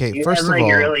okay. You first have, of all,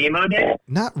 your real emo days?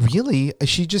 Not really.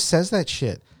 She just says that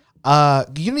shit. You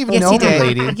didn't even know the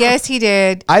lady. Yes, he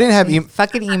did. I didn't have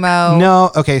fucking emo. No,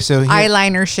 okay, so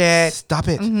eyeliner shit. Stop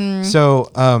it. Mm-hmm.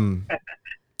 So,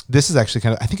 this is actually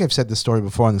kind of. I think I've said this story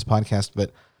before on this podcast,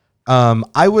 but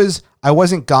I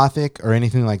wasn't gothic or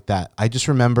anything like that. I just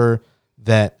remember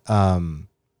that. I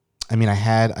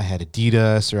had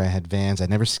Adidas or I had Vans. I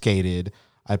never skated.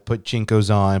 I put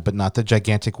Jinkos on, but not the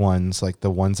gigantic ones, like the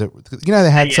ones that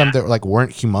they had some that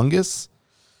weren't humongous.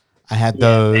 I had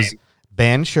those. Same.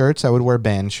 Band shirts. I would wear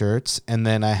band shirts, and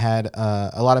then I had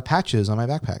a lot of patches on my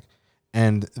backpack,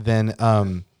 and then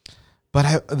so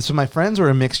my friends were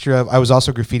a mixture of. I was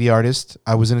also a graffiti artist.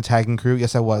 I was in a tagging crew.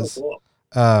 Yes, I was. Oh,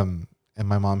 cool. And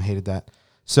my mom hated that.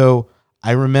 So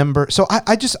I remember. So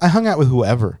I hung out with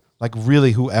whoever, like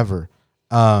really whoever.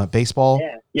 Baseball.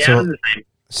 Yeah. So, I was the same.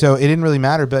 So it didn't really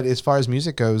matter. But as far as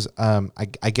music goes,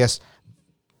 I guess.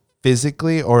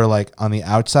 Physically or like on the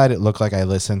outside, it looked like I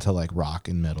listened to like rock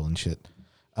and metal and shit.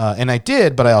 And I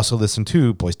did, but I also listened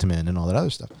to Boyz II Men and all that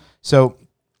other stuff. So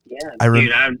that's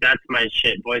my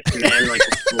shit. Boyz II Men, like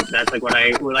that's like what I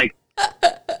like.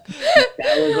 That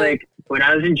was like when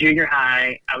I was in junior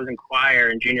high. I was in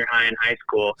choir in junior high and high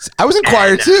school. I was in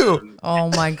choir too. Oh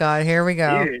my God, here we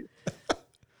go. Dude.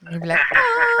 You'd be like,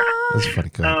 That's funny.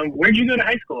 Where'd you go to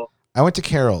high school? I went to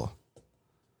Carroll.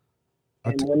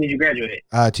 And when did you graduate?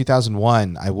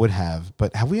 2001. I would have,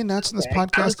 but have we announced in this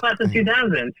podcast? I was class of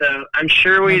 2000, so I'm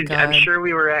sure we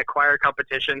were at choir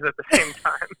competitions at the same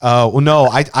time. Oh well, no,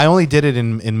 I only did it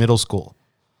in middle school.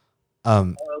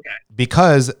 Okay.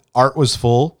 Because art was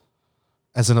full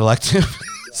as an elective,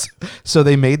 so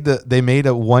they made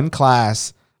a one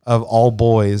class of all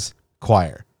boys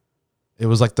choir. It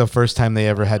was like the first time they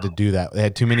ever had to do that. They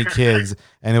had too many kids,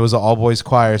 and it was an all boys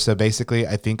choir. So basically,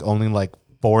 I think only like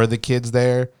 4 of the kids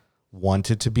there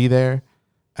wanted to be there,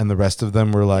 and the rest of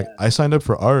them were like, I signed up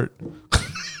for art.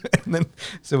 And then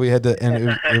so we had to,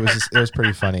 and it was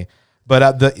pretty funny.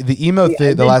 But the emo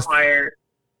thing, the last choir.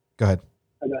 Go ahead.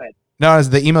 Oh, go ahead. No,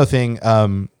 as the emo thing,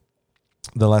 the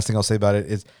last thing I'll say about it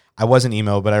is I wasn't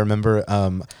emo, but I remember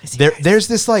there's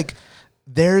this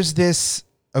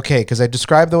okay, because I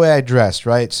described the way I dressed,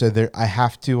 right? So I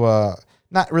have to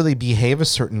not really behave a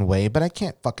certain way, but I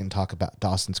can't fucking talk about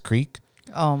Dawson's Creek.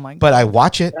 Oh my God. But I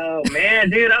watch it. Oh man,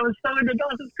 dude, I was so into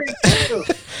Dawson's Creek too.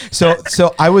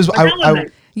 so I was.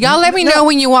 Y'all let me know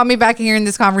when you want me back here in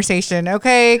this conversation,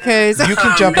 okay? Because you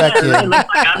can jump back in. I'm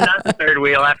not the third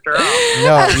wheel after all.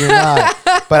 No, you're not.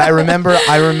 But I remember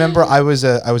I was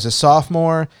a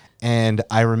sophomore, and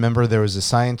I remember there was a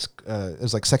science. It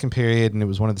was like second period, and it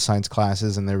was one of the science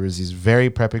classes, and there was these very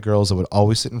preppy girls that would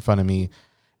always sit in front of me,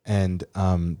 and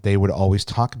they would always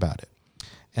talk about it.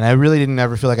 And I really didn't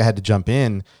ever feel like I had to jump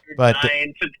in, but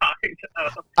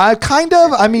I kind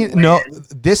of. I mean, no.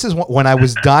 This is when I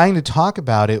was dying to talk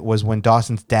about it. Was when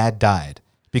Dawson's dad died,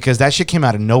 because that shit came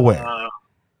out of nowhere.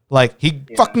 Like he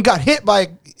fucking got hit by.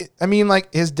 I mean,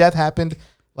 like his death happened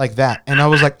like that, and I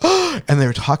was like, and they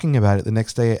were talking about it the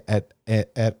next day at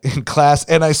in class,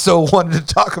 and I so wanted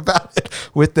to talk about it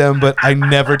with them, but I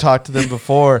never talked to them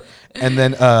before. And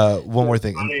then one more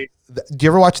thing. Do you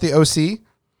ever watch the OC?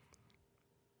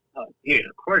 Oh, dude,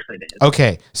 of course I did.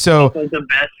 Okay, so it was the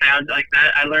best sounds like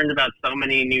that. I learned about so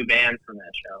many new bands from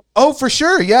that show. Oh, for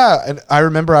sure, yeah. And I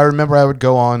remember I would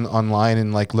go online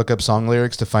and like look up song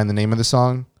lyrics to find the name of the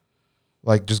song,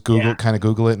 like just kind of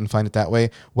Google it and find it that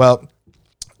way. Well,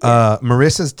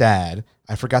 Marissa's dad,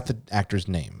 I forgot the actor's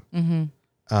name. Mm-hmm.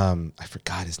 I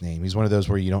forgot his name. He's one of those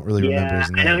where you don't really remember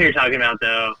his name. I know who you're talking about,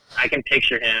 though. I can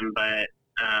picture him, but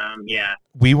yeah.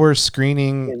 We were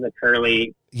screening. He's a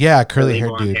curly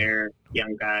haired dude,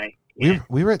 young guy. Yeah.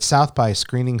 We were at South by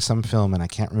screening some film, and I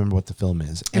can't remember what the film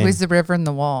is. It was The River and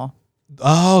the Wall.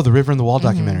 Oh, the River and the Wall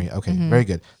documentary. Okay, very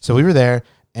good. So we were there,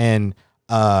 and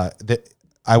I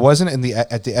wasn't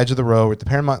at the edge of the row at the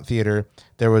Paramount Theater.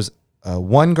 There was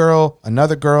one girl,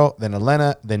 another girl, then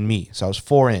Elena, then me. So I was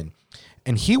 4 in.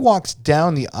 And he walks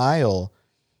down the aisle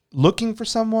looking for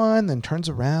someone, then turns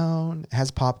around, has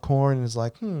popcorn, and is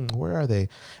like, where are they?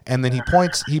 And then he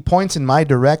points in my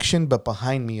direction, but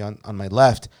behind me on my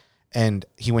left. And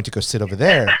he went to go sit over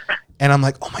there. And I'm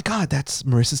like, oh my God, that's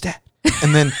Marissa's dad.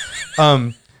 And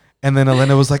then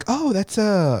Elena was like, oh, that's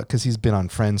because he's been on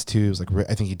Friends too. It was like,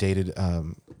 I think he dated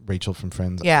Rachel from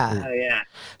Friends. Yeah. Oh, yeah.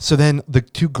 So then the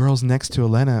two girls next to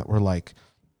Elena were like,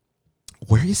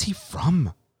 where is he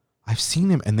from? I've seen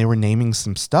him. And they were naming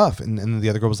some stuff. And the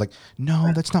other girl was like,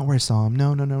 no, that's not where I saw him.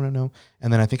 No.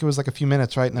 And then I think it was like a few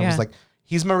minutes, right? And I was like,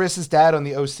 he's Marissa's dad on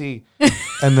the OC.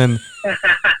 And then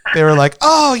they were like,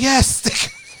 oh, yes.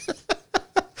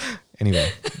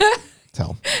 Anyway.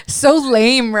 So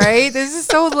lame, right? This is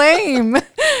so lame. No,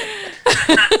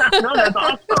 that's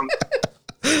awesome.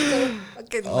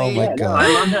 Oh my God. No, I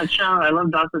love that show. I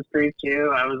love Dawson's Creek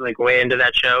too. I was like way into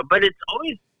that show, but it's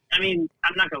always, I mean,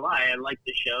 I'm not gonna lie, I like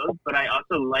the show, but I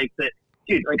also like that,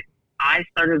 dude, like I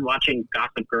started watching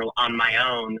Gossip Girl on my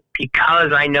own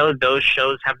because I know those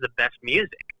shows have the best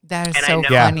music. That is and so I know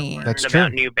funny. That's about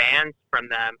true. new bands from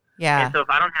them. Yeah. And so if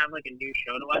I don't have like a new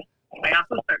show to watch, I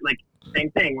also start like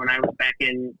same thing when I was back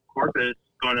in Corpus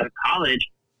going to college.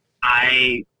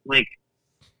 I like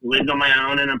lived on my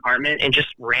own in an apartment and just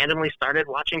randomly started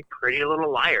watching Pretty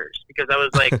Little Liars because I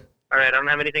was like, all right, I don't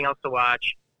have anything else to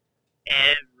watch.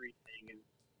 Everything is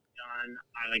done.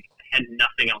 I like had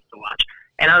nothing else to watch.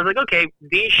 And I was like, okay,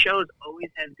 these shows always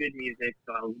have good music,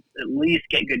 so I'll at least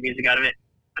get good music out of it.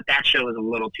 But that show was a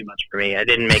little too much for me. I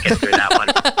didn't make it through that one.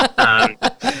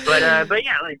 But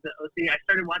yeah, like the OC, I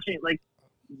started watching it like,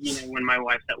 you know, when my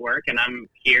wife's at work and I'm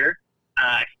here.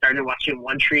 I started watching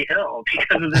One Tree Hill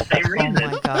because of the same reason.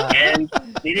 Oh my God. And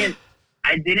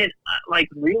I didn't like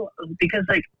real because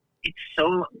like it's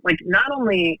so like not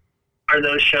only are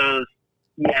those shows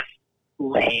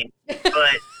lame,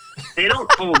 but they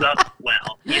don't hold up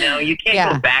well. You know, you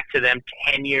can't go back to them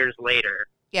 10 years later.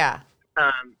 Yeah.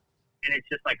 And it's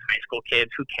just like high school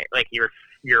kids who can't, like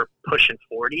you're pushing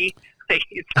 40. Like,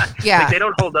 it's not, yeah. Like, they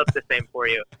don't hold up the same for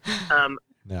you.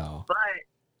 No. But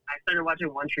I started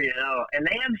watching One Tree Hill, and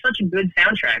they have such a good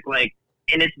soundtrack. Like,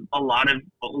 and it's a lot of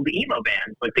old emo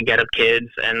bands, like the Get Up Kids,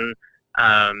 and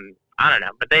I don't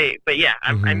know. But yeah,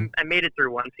 I made it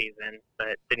through one season,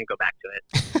 but didn't go back to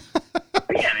it.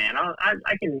 But yeah, man,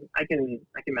 I can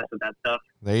mess with that stuff.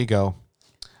 There you go.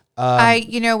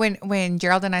 When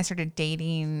Gerald and I started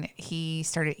dating, he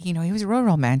started, he was real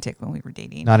romantic when we were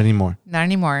dating. Not anymore.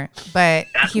 But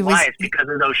that's he why was it's because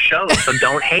of those shows. So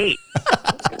don't hate.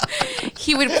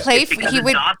 He would play.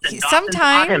 Dawson sometimes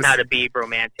taught him how to be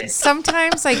romantic.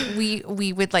 Sometimes, like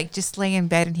we would like just lay in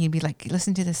bed and he'd be like,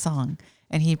 "Listen to this song,"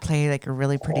 and he'd play like a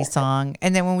really pretty song.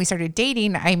 And then when we started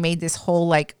dating, I made this whole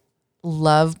like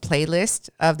love playlist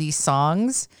of these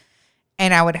songs.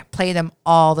 And I would play them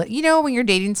all when you're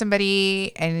dating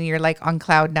somebody and you're like on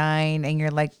cloud 9 and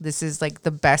you're like, this is like the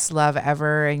best love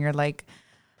ever. And you're like,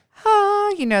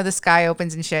 the sky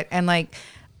opens and shit. And like,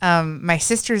 my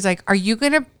sister's like, are you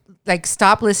going to like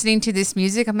stop listening to this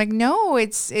music? I'm like, no,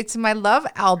 it's my love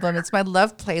album. It's my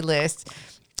love playlist.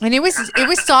 And it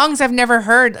was songs I've never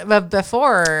heard of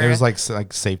before. It was like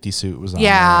Safety Suit was on.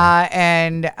 Yeah.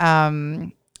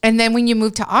 There. And then when he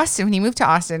moved to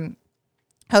Austin,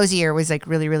 Hosier was like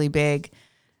really, really big.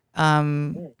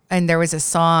 And there was a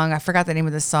song, I forgot the name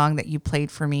of the song that you played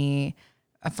for me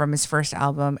from his first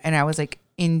album. And I was like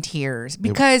in tears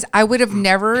because I would have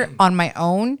never on my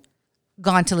own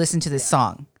gone to listen to this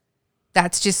song.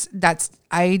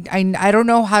 I don't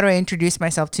know how to introduce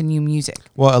myself to new music.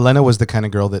 Well, Elena was the kind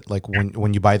of girl that like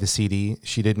when you buy the CD,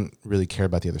 she didn't really care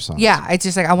about the other songs. Yeah, it's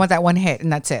just like I want that one hit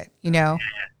and that's it, you know.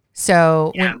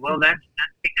 So well, that's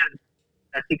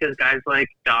because guys like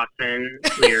Dawson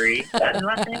Leary. That's his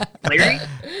last name? Leary?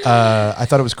 I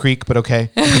thought it was Creek, but okay.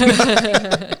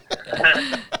 And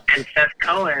Seth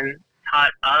Cohen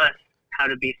taught us how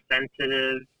to be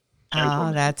sensitive.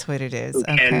 Oh, that's what it is.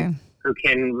 Okay. Who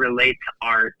can relate to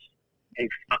art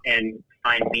and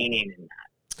find meaning in that.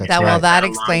 That's right. Well, that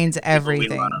explains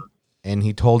everything. And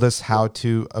he told us how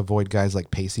to avoid guys like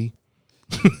Pacey.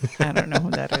 I don't know who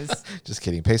that is. Just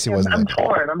kidding. Pacey wasn't. I'm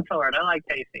torn. I like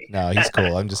Pacey. No, he's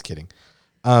cool. I'm just kidding.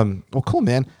 Well, cool,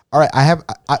 man. All right. I have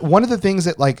one of the things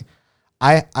that like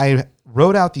I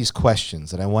wrote out these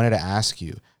questions that I wanted to ask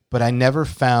you, but I never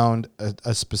found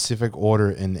a specific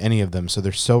order in any of them. So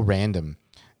they're so random.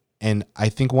 And I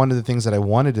think one of the things that I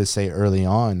wanted to say early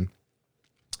on,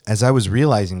 as I was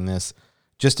realizing this,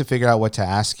 just to figure out what to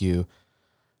ask you,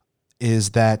 is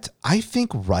that I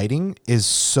think writing is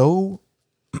so,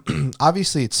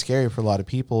 obviously it's scary for a lot of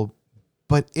people,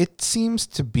 but it seems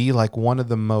to be like one of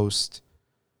the most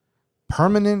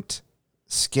permanent,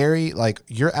 scary, like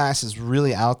your ass is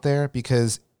really out there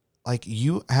because like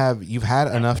you've had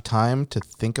enough time to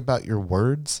think about your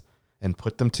words and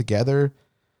put them together.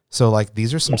 So like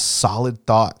these are some solid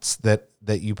thoughts that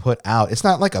you put out. It's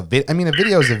not like a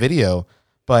video is a video,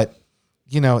 but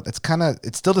you know, it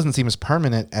still doesn't seem as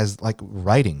permanent as like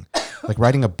writing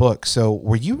a book. So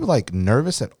were you like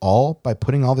nervous at all by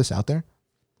putting all this out there?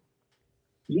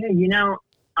 Yeah, you know,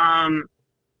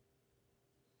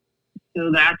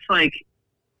 so that's like,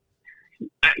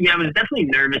 yeah, I was definitely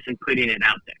nervous in putting it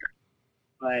out there,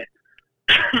 but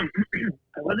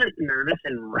I wasn't nervous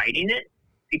in writing it.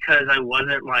 Because I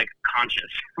wasn't like conscious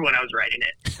when I was writing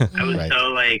it. I was right.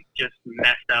 So like just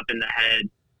messed up in the head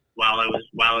while it was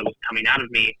coming out of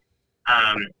me.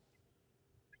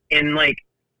 And like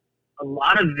a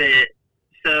lot of it,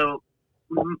 so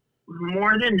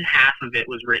more than half of it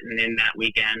was written in that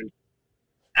weekend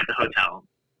at the hotel.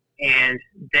 And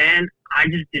then I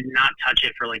just did not touch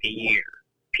it for like a year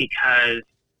because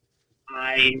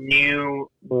I knew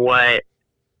what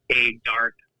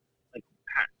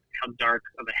how dark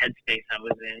of a headspace I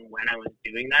was in when I was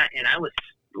doing that, and I was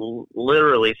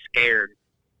literally scared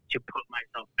to put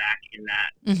myself back in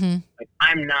that. Mm-hmm. Like,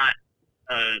 I'm not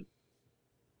a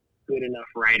good enough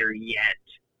writer yet.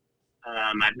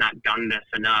 I've not done this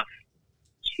enough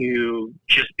to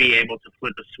just be able to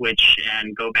flip a switch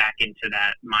and go back into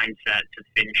that mindset to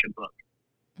finish a book,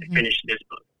 to finish this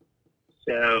book.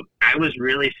 So I was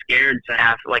really scared to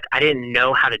have, like, I didn't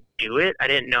know how to do it. I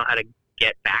didn't know how to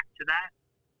get back to that.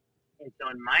 And so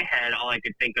in my head, all I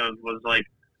could think of was like,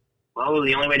 well,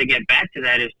 the only way to get back to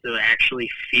that is to actually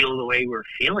feel the way we're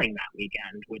feeling that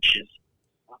weekend, which is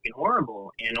fucking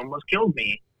horrible and almost killed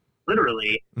me,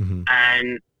 literally. Mm-hmm.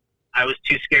 And I was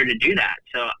too scared to do that.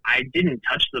 So I didn't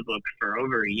touch the book for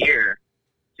over a year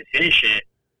to finish it.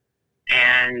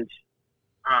 And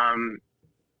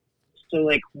so,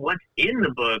 like, what's in the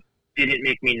book didn't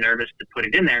make me nervous to put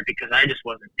it in there because I just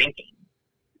wasn't thinking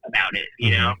about it,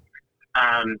 you know?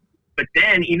 But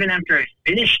then, even after I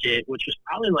finished it, which was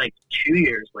probably like 2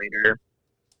 years later,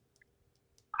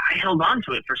 I held on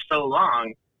to it for so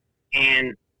long.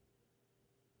 And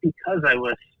because I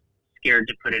was scared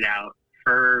to put it out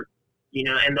for, you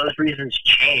know, and those reasons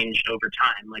changed over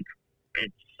time. Like,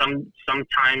 it's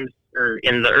sometimes, or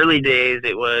in the early days,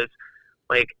 it was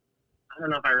like, I don't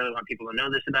know if I really want people to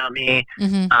know this about me.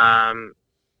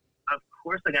 Of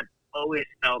course, like, I've always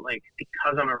felt like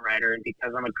because I'm a writer and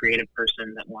because I'm a creative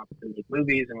person that wants to make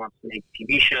movies and wants to make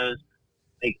TV shows,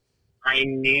 like, I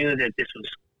knew that this was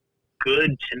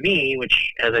good to me,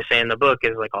 which, as I say in the book,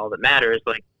 is like all that matters.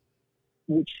 Like,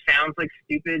 which sounds like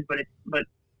stupid, but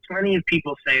plenty of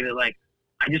people say that, like,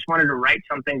 I just wanted to write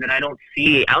something that I don't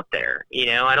see out there. You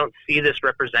know, I don't see this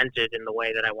represented in the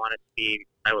way that I want it to be.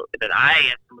 That I,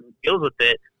 as someone who deals with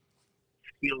it,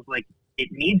 feels like it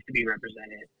needs to be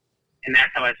represented. And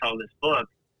that's how I saw this book.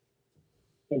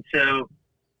 And so,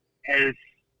 as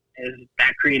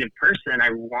that creative person,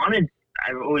 I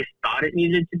always thought it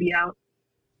needed to be out.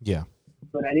 Yeah.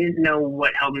 But I didn't know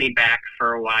what held me back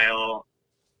for a while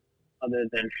other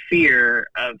than fear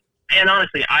of, and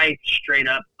honestly, I straight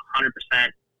up 100%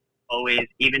 always,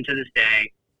 even to this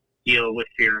day, deal with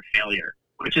fear of failure,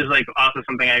 which is like also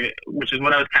something which is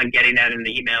what I was kind of getting at in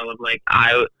the email of like,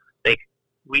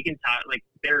 we can talk, like,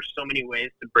 there are so many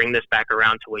ways to bring this back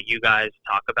around to what you guys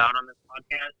talk about on this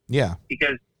podcast. Yeah.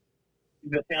 Because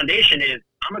the foundation is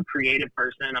I'm a creative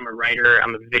person. I'm a writer.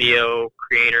 I'm a video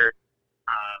creator.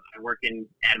 I work in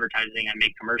advertising. I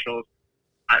make commercials.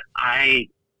 I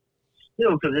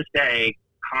still, to this day,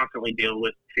 constantly deal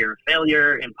with fear of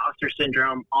failure, imposter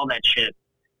syndrome, all that shit.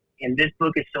 And this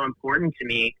book is so important to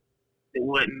me that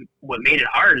what made it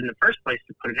hard in the first place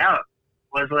to put it out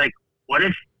was like, what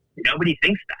if nobody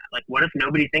thinks that? Like, what if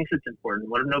nobody thinks it's important?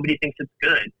 What if nobody thinks it's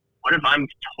good? What if I'm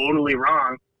totally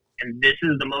wrong and this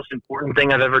is the most important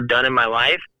thing I've ever done in my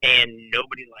life and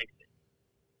nobody likes it?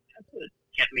 That's what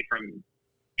kept me from,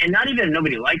 and not even if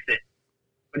nobody likes it,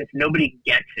 but if nobody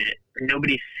gets it or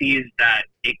nobody sees that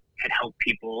it could help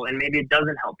people and maybe it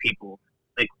doesn't help people,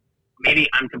 like maybe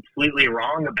I'm completely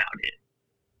wrong about it.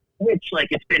 Which, like,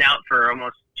 it's been out for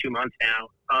almost 2 months now,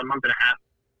 a month and a half,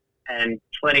 and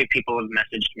plenty of people have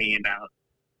messaged me about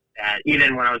that.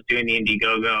 Even when I was doing the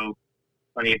Indiegogo,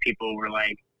 plenty of people were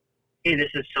like, hey,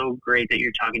 this is so great that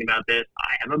you're talking about this.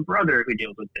 I have a brother who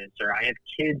deals with this, or I have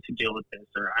kids who deal with this,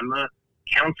 or I'm a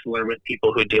counselor with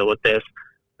people who deal with this.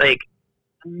 Like,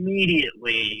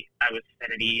 immediately I was set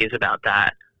at ease about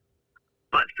that.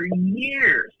 But for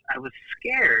years, I was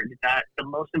scared that the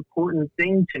most important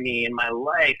thing to me in my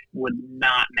life would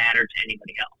not matter to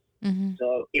anybody else. Mm-hmm.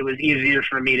 So it was easier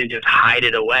for me to just hide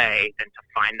it away than to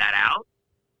find that out.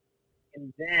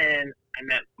 And then I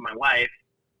met my wife,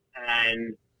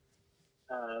 and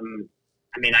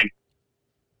I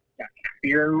got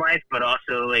fear in life, but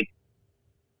also, like,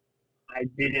 I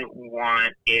didn't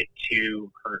want it to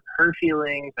hurt her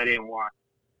feelings. I didn't want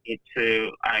it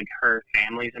to, like, her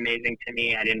family's amazing to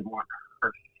me. I didn't want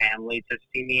her family to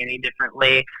see me any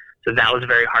differently. So that was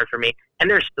very hard for me. And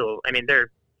they're still,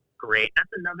 they're great. That's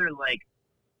another, like,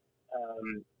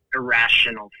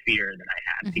 irrational fear that I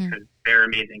had because they're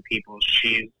amazing people.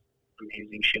 She's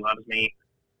amazing. She loves me.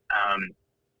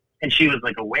 And she was,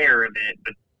 like, aware of it,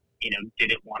 but,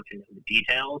 didn't want to know the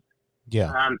details.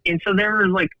 Yeah. And so there were,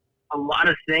 like, a lot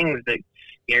of things that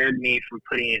scared me from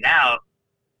putting it out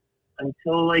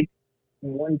until, like,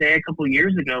 one day a couple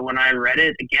years ago when I read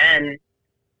it again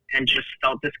and just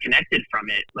felt disconnected from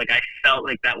it. Like, I felt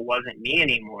like that wasn't me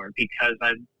anymore because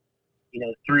I've,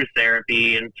 through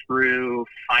therapy and through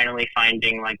finally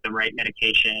finding, like, the right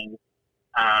medication,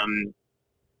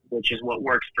 which is what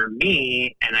works for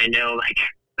me. And I know, like,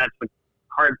 that's the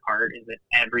hard part, is that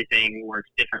everything works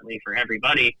differently for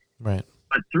everybody. Right.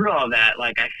 But through all that,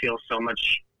 like, I feel so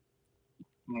much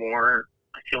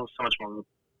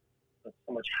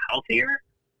healthier,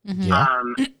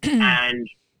 and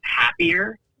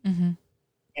happier. Mm-hmm.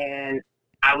 And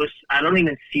I don't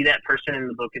even see that person in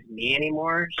the book as me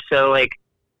anymore. So, like,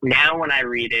 now when I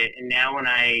read it and now when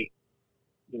I,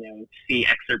 see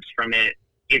excerpts from it,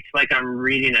 it's like I'm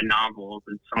reading a novel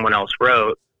that someone else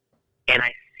wrote, and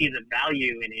I see the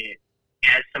value in it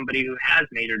as somebody who has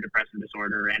major depressive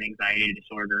disorder and anxiety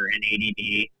disorder and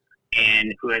ADD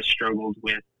and who has struggled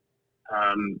with,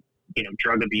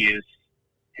 drug abuse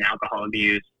and alcohol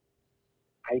abuse.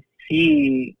 I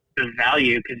see the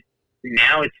value because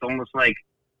now it's almost like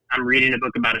I'm reading a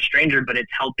book about a stranger, but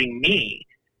it's helping me.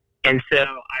 And so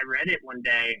I read it one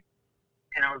day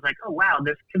and I was like, oh, wow,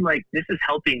 this is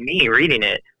helping me reading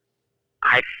it.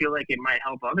 I feel like it might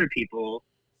help other people.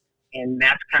 And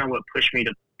that's kind of what pushed me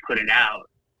to put it out.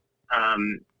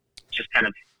 Just kind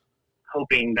of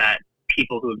hoping that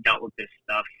people who have dealt with this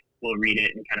stuff will read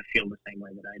it and kind of feel the same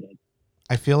way that I did.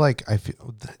 I feel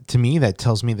to me, that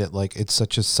tells me that, like, it's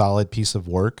such a solid piece of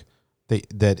work when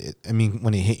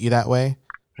it hit you that way,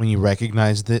 when you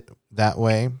recognized it that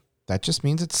way, that just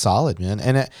means it's solid, man.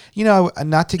 And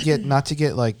not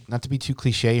to be too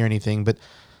cliche or anything, but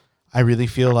I really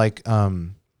feel like,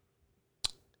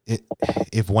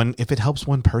 if it helps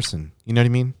one person, you know what I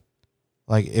mean?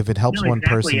 Like, if it helps one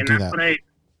person and do that's that.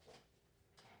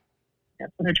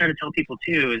 That's what I try to tell people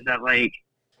too, is that, like,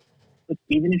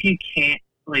 even if you can't,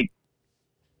 like,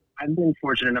 I've been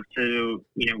fortunate enough to,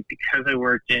 because I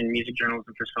worked in music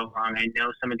journalism for so long, I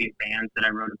know some of these bands that I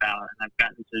wrote about, and I've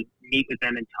gotten to meet with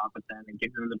them and talk with them and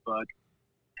give them the book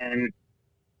and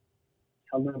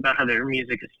tell them about how their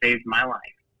music has saved my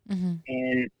life. Mm-hmm.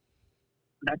 And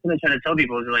that's what I try to tell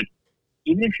people is, like,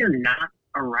 even if you're not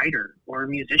a writer or a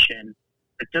musician,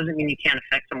 that doesn't mean you can't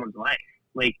affect someone's life.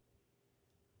 Like,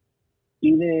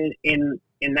 even and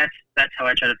that's how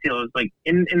I try to feel. It's like,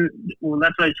 well,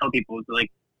 that's what I tell people is,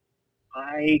 like,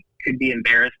 I could be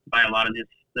embarrassed by a lot of this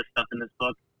stuff in this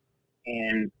book,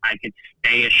 and I could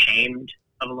stay ashamed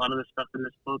of a lot of the stuff in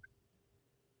this book.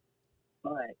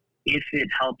 But if it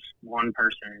helps one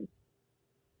person,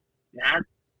 that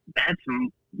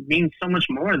means so much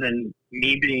more than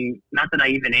me being, not that I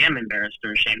even am embarrassed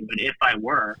or ashamed, but if I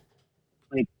were,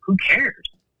 like, who cares?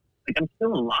 Like, I'm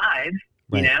still alive,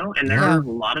 right. And there are a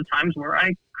lot of times where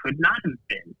I could not have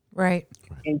been. Right.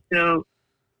 And so,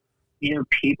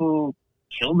 people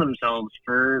kill themselves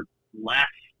for less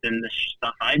than the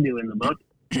stuff I do in the book.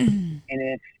 And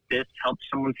if this helps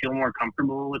someone feel more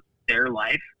comfortable with their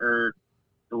life or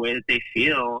the way that they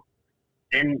feel,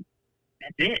 then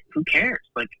that's it. Who cares?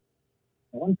 Like,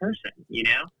 one person,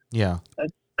 Yeah.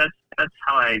 That's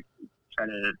how I try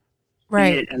to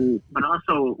Right. see it, but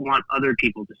also want other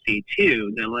people to see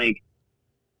too that, like,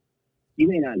 you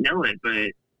may not know it,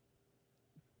 but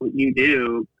what you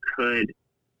do could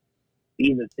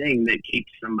be the thing that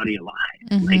keeps somebody alive.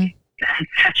 Mm-hmm. Like,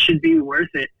 that should be worth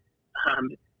it.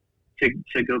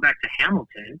 To go back to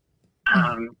Hamilton,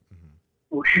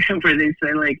 where they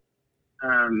say, like,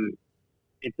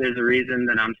 if there's a reason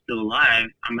that I'm still alive,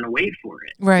 I'm going to wait for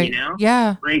it. Right.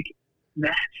 Yeah. Like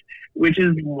that, which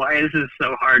is why this is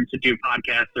so hard to do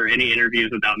podcasts or any interviews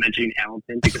without mentioning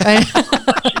Hamilton. Because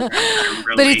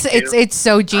but it's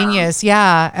so genius.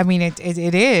 Yeah. I mean, it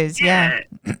is. Yeah.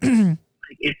 Like,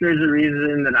 if there's a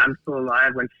reason that I'm still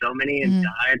alive when so many have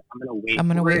died, I'm going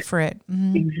to wait for it.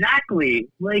 Mm-hmm. Exactly.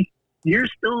 Like, you're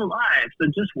still alive, so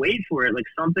just wait for it. Like,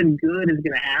 something good is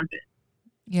going to happen.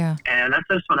 Yeah. And that's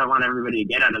just what I want everybody to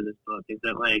get out of this book, is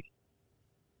that, like,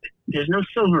 there's no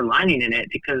silver lining in it,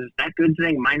 because that good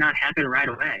thing might not happen right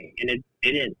away. And it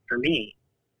didn't for me.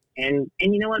 And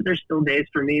you know what? There's still days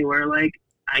for me where, like,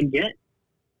 I get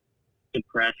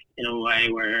depressed in a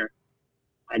way where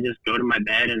I just go to my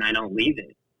bed and I don't leave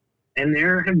it. And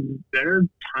there are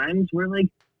times where,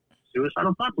 like,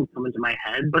 suicidal thoughts will come into my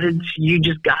head, but you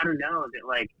just got to know that,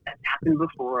 like, that happened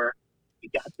before, you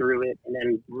got through it, and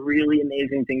then really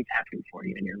amazing things happen for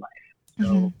you in your life.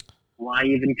 So why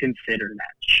even consider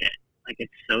that shit? Like,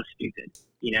 it's so stupid,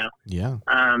 Yeah.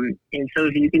 And so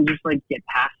if you can just, like, get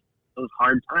past those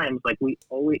hard times, like,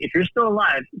 if you're still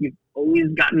alive, you've always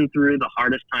gotten through the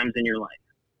hardest times in your life.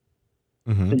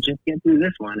 So just get through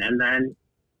this one, and then,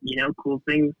 cool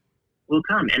things will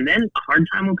come. And then a hard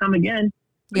time will come again.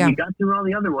 Yeah. You got through all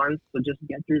the other ones, so just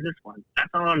get through this one. That's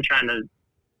all I'm trying to,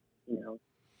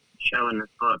 show in this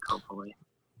book, hopefully.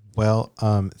 Well,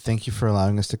 thank you for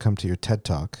allowing us to come to your TED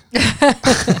Talk.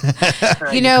 That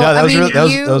was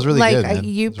really good. Man.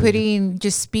 You putting,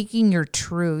 just speaking your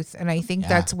truth. And I think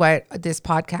that's what this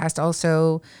podcast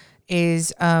also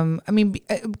is. Coming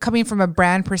from a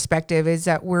brand perspective, is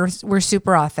that we're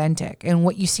super authentic, and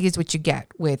what you see is what you get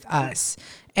with us.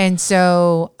 And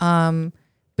so,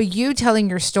 but you telling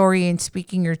your story and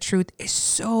speaking your truth is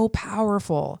so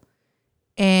powerful.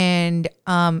 And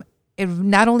it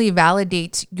not only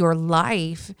validates your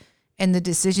life and the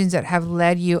decisions that have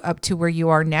led you up to where you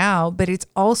are now, but it's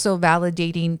also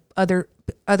validating other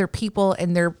people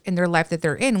in their life that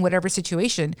they're in, whatever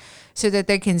situation, so that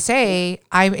they can say,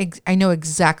 I know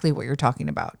exactly what you're talking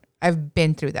about. I've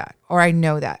been through that, or I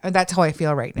know that. And that's how I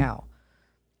feel right now.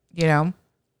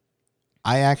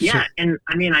 I actually... Yeah, and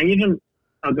I mean,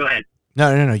 Oh, go ahead.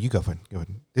 No, you go for it. Go ahead.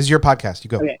 This is your podcast. You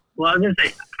go. Okay. Well, I was going to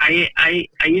say, I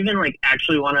even, like,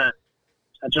 actually want to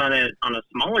touch on it on a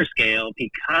smaller scale,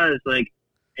 because, like,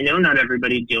 I know not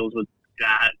everybody deals with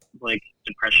that, like,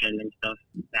 depression and stuff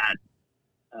that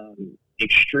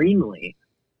extremely.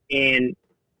 And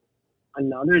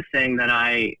another thing that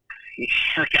I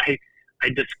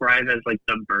describe as, like,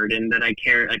 the burden that I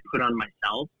put on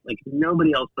myself. Like,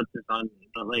 nobody else puts this on me,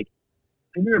 but, like,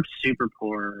 I grew up super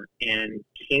poor in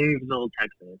Kingsville,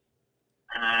 Texas.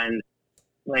 And,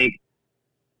 like,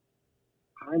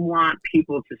 I want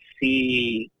people to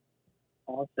see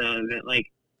also that, like,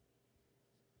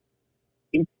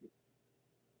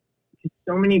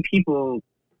 so many people,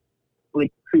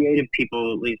 like, creative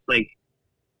people at least, like,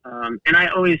 and I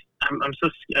always, I'm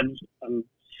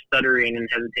stuttering and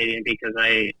hesitating because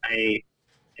I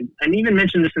even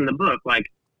mentioned this in the book, like,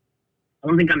 I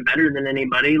don't think I'm better than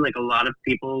anybody. Like, a lot of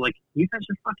people, like, you guys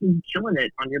are fucking killing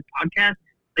it on your podcast.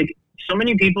 Like, so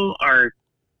many people are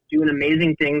doing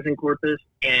amazing things in Corpus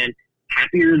and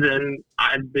happier than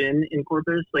I've been in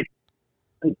Corpus. But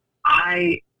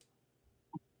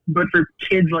for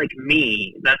kids like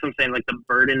me, that's what I'm saying, like, the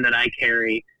burden that I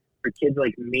carry for kids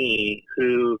like me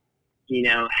who,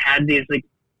 had these, like,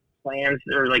 plans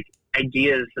or, like,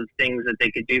 ideas of things that they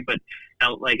could do, but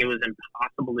felt like it was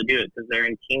impossible to do it because they're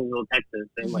in Kingsville, Texas,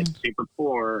 and like super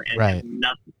poor and have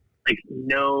nothing, like,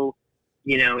 no,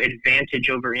 advantage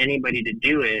over anybody to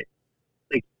do it.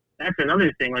 Like, that's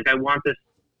another thing. Like, I want this,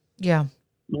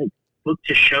 like, book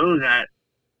to show that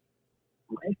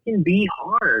life can be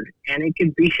hard, and it can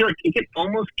be, like, it can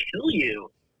almost kill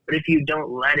you. But if you don't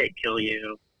let it kill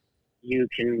you, you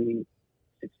can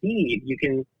succeed. You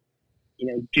can,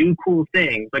 do cool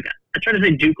things. Like, I try to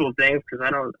say do cool things because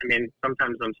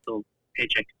sometimes I'm still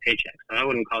paycheck to paycheck, so I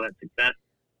wouldn't call that success.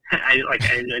 I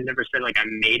never said like I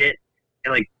made it,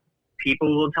 and like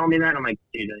people will tell me that. I'm like,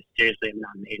 dude, I seriously have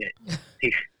not made it.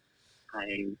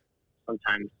 I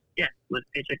sometimes live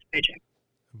paycheck to paycheck,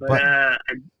 but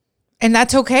and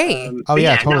that's okay. Totally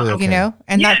okay. You know,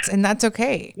 and that's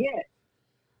okay. Yeah,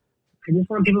 I just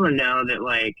want people to know that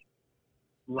like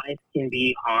life can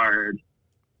be hard,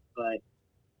 but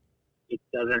it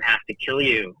doesn't have to kill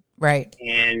you. Right.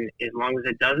 And as long as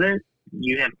it doesn't,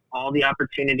 you have all the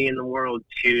opportunity in the world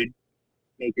to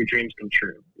make your dreams come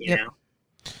true, you know?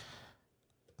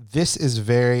 This is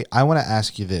I want to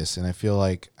ask you this, and I feel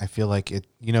like it,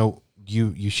 you know,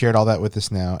 you shared all that with us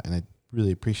now, and I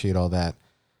really appreciate all that.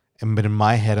 But in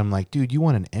my head, I'm like, dude, you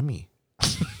won an Emmy.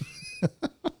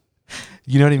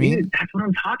 You know what I mean? Dude, that's what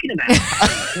I'm talking about.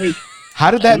 Like, how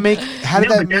did that make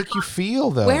you feel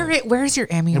though? Where's your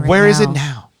Emmy right Where now? is it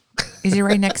now? Is it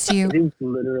right next to you? It's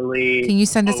literally. Can you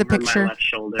send us a over picture? My left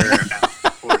shoulder, about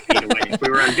 4 feet away. If we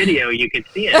were on video, you could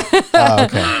see it. Oh,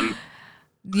 okay.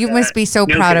 You must be so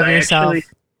proud of yourself.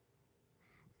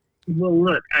 Well,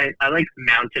 look, I like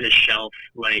mounted a shelf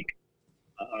like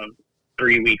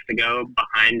 3 weeks ago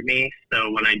behind me,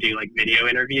 so when I do like video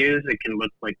interviews, it can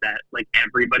look like that. Like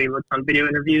everybody looks on video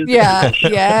interviews. Yeah.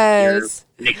 Yes.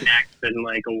 Knickknacks and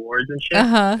like awards and shit.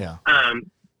 Uh-huh. Yeah.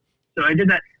 So I did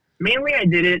that. Mainly, I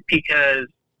did it because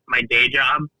my day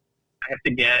job, I have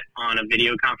to get on a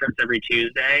video conference every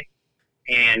Tuesday,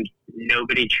 and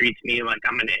nobody treats me like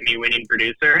I'm an Emmy-winning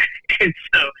producer. And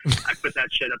so I put that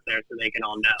shit up there so they can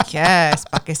all know. Yes,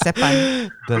 pa que sepan.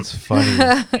 That's funny.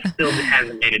 Still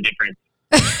hasn't made a difference.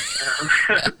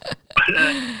 But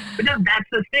no, that's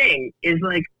the thing, is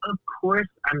like, of course,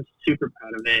 I'm super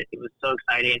proud of it. It was so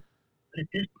exciting. But at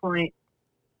this point,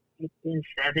 it's been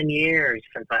 7 years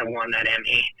since I won that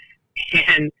Emmy.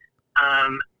 And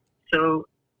so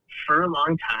for a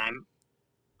long time,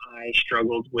 I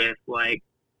struggled with like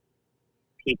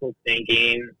people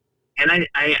thinking, and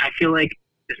I feel like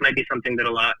this might be something that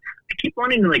I keep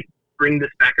wanting to like bring this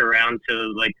back around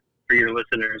to like for your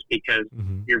listeners, because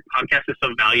your podcast is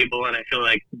so valuable, and I feel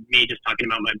like me just talking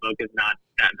about my book is not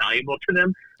that valuable to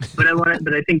them, but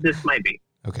I think this might be.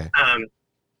 Okay.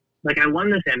 Like I won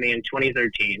this Emmy in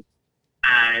 2013,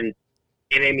 and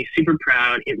it made me super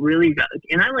proud. It really,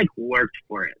 and I like worked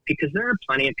for it, because there are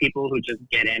plenty of people who just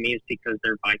get Emmys because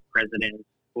they're vice presidents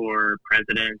or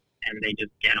presidents and they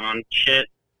just get on shit,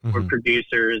 or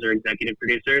producers or executive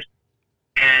producers.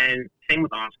 And same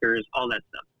with Oscars, all that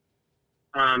stuff.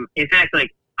 In fact, like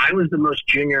I was the most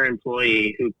junior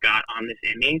employee who got on this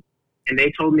Emmy, and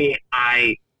they told me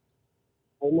I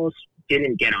almost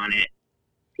didn't get on it.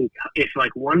 If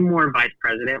like one more vice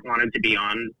president wanted to be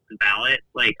on the ballot,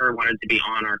 like, or wanted to be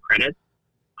on our credits,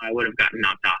 I would have gotten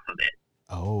knocked off of it.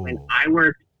 Oh. And I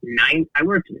worked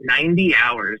 90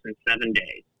 hours in 7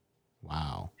 days.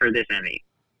 Wow. For this Emmy.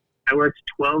 I worked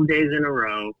 12 days in a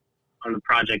row on the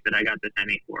project that I got this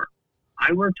Emmy for.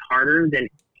 I worked harder than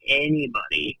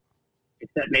anybody,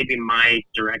 except maybe my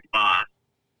direct boss,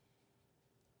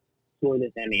 for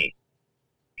this Emmy.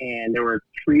 And there were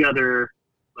 3 other,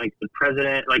 like the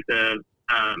president, like the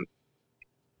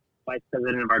vice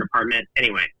president of our department.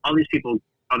 Anyway, all these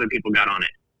other people got on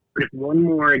it. But if one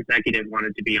more executive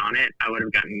wanted to be on it, I would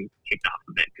have gotten kicked off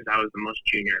of it because I was the most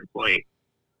junior employee.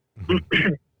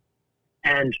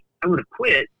 And I would have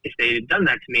quit if they had done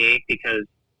that to me, because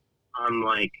I'm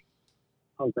like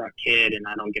punk rock kid and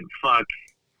I don't give a fuck.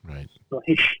 Right.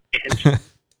 Like, and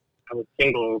I was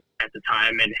single at the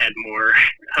time and had more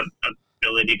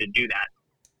ability to do that.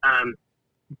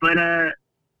 But I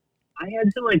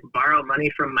had to like borrow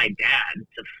money from my dad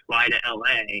to fly to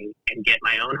LA and get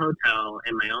my own hotel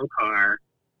and my own car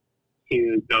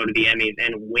to go to the Emmys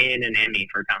and win an Emmy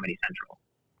for Comedy Central.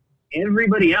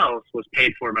 Everybody else was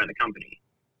paid for by the company.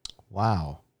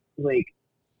 Wow. Like,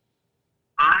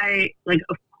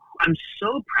 I'm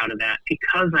so proud of that,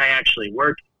 because I actually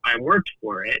worked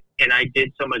for it, and I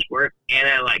did so much work, and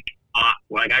I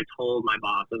told my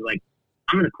boss, I was like,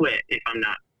 I'm going to quit if I'm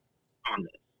not on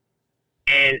this.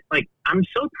 And like, I'm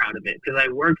so proud of it because I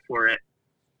worked for it.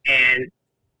 And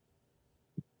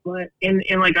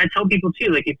like, I tell people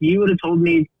too, like, if you would have told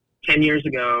me 10 years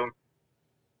ago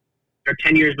or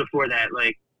 10 years before that,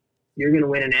 like, you're going to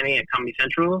win an Emmy at Comedy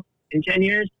Central in 10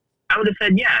 years, I would have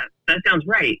said, yeah, that sounds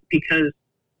right, because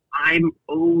I'm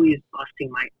always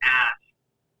busting my ass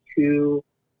to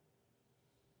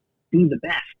be the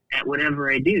best at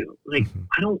whatever I do. Like,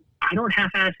 I don't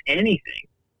half-ass anything.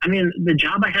 I mean, the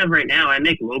job I have right now, I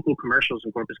make local commercials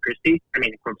in Corpus Christi,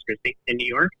 in New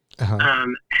York.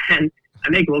 And I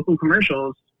make local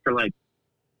commercials for, like,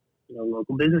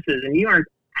 local businesses in New York,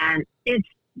 and it's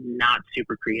not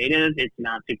super creative. It's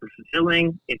not super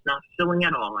fulfilling. It's not fulfilling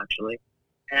at all, actually.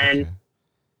 And, Okay.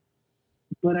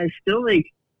 but I still like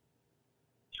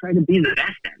try to be the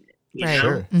best at it. You Right. know,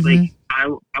 Sure. like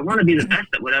I want to be the best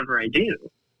at whatever I do,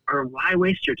 or why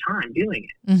waste your time doing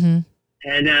it? Mm-hmm.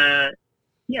 And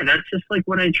yeah, that's just like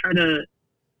what I try to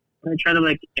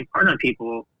like impart on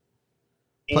people,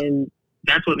 and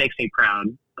that's what makes me proud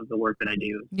of the work that I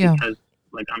do. Yeah. Because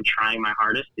like I'm trying my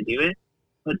hardest to do it,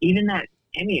 but even that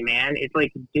Emmy, man, it's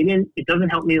like it doesn't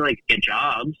help me like get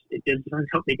jobs. It doesn't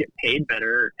help me get paid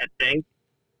better at things.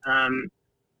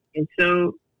 And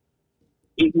so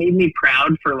it made me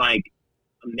proud for like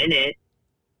a minute,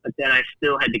 but then I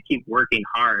still had to keep working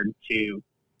hard to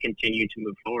continue to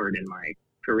move forward in my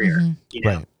career. Mhm. You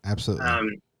know? Right. Absolutely.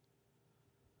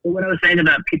 But what I was saying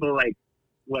about people, like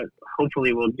what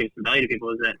hopefully will give some value to people,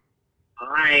 is that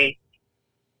I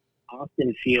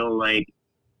often feel like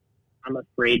I'm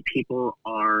afraid people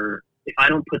are, if I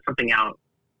don't put something out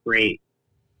great,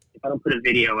 if I don't put a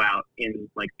video out in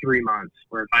like 3 months,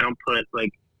 or if I don't put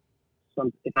like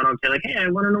if I don't say like, hey, I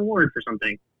won an award for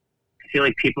something, I feel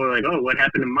like people are like, oh, what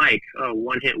happened to Mike? Oh,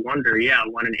 one hit wonder. Yeah,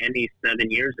 won an Emmy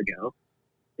 7 years ago.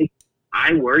 Like,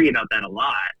 I worry about that a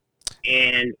lot.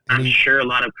 And I'm sure a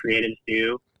lot of creatives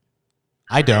do.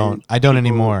 I don't. And I don't people-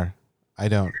 anymore. I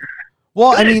don't. Well,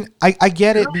 I Good. mean, I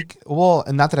get it. Well,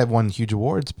 and not that I've won huge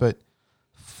awards, but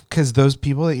because those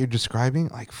people that you're describing,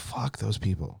 like, fuck those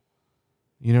people.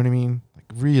 You know what I mean? Like,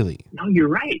 really. No, you're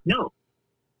right. No,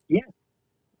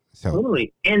 So,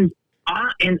 totally. And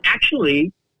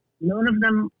actually, none of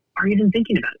them are even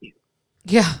thinking about you.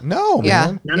 Yeah. no, Yeah.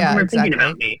 man. None Yeah, of them are exactly. thinking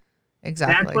about me.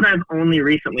 Exactly. That's what I've only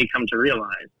recently come to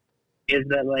realize, is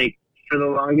that like for the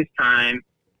longest time,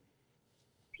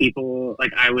 people,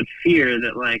 like, I would fear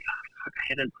that like, oh, fuck, I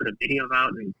haven't put a video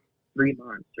out in 3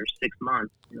 months or 6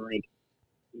 months, and like,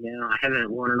 you know, I haven't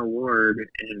won an award,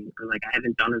 or like I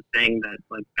haven't done a thing that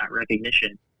like got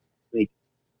recognition. Like,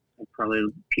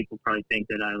 people probably think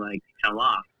that I like fell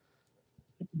off.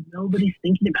 Nobody's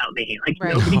thinking about me. Like,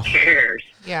 Right. nobody cares.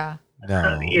 Yeah.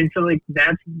 No. And so like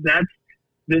that's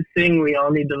the thing we all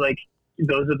need to, like,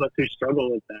 those of us who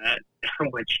struggle with that,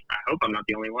 which I hope I'm not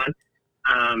the only one.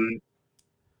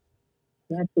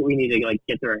 That's what we need to like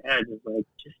get through our heads, is like,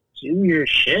 just do your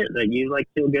shit that you like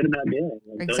feel good about doing.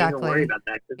 Like, don't Exactly. even worry about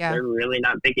that, because Yeah. they're really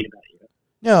not thinking about you.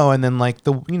 No, and then like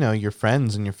your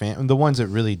friends and your the ones that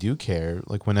really do care,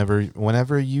 like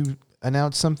whenever you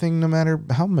announce something, no matter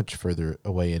how much further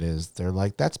away it is, they're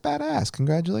like, that's badass.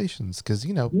 Congratulations. Because,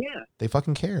 Yeah. they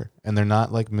fucking care and they're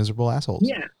not like miserable assholes.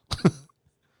 Yeah.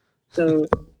 So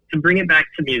to bring it back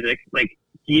to music, like,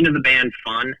 do you know the band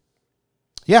Fun?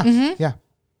 Yeah. Mhm. Yeah.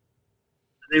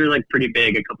 They were like pretty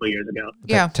big a couple of years ago.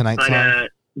 Yeah. Tonight But song.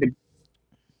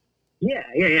 yeah.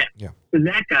 Yeah. So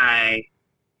that guy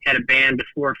had a band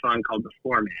before Fun called The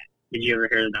Format. Did you ever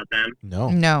hear about them? No.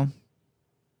 No.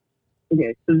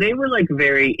 Okay, so they were like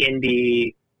very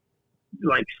indie,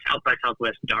 like South by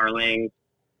Southwest darlings,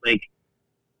 like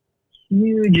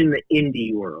huge in the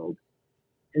indie world,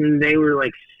 and they were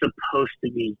like supposed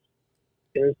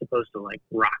to like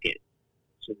rocket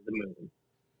to the moon.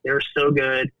 They were so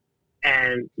good,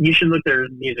 and you should look their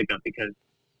music up because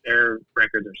their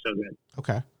records are so good.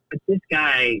 Okay. But this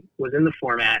guy was in The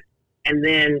Format, and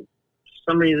then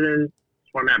for some reason,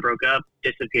 Format broke up,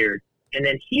 disappeared, and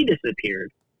then he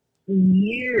disappeared for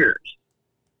years.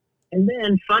 And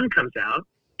then Fun comes out,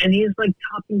 and he's like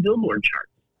topping Billboard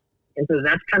charts. And so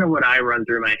that's kind of what I run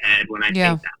through my head when I Yeah.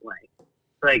 think that way.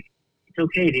 Like, it's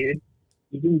okay, dude.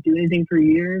 You didn't do anything for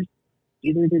years.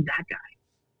 Either did that guy.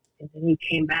 And then he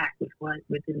came back with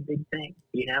a big thing,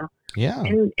 you know? Yeah.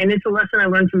 And it's a lesson I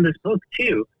learned from this book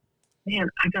too. Man,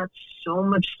 I got so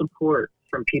much support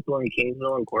from people in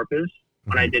Kingsville and Corpus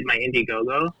when I did my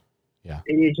Indiegogo. Yeah.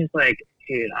 And it's just like,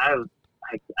 dude, I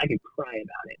could cry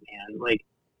about it, man. Like,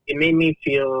 it made me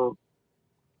feel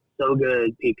so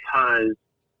good because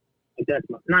like, that's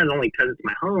not only because it's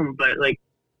my home, but like,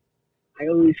 I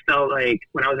always felt like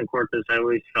when I was in Corpus, I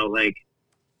always felt like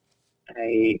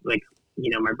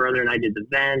my brother and I did the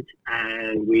vent,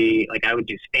 and I would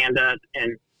do stand up,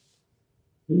 and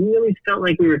we always felt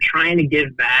like we were trying to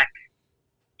give back,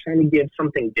 trying to give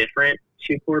something different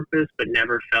to Corpus, but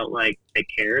never felt like they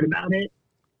cared about it.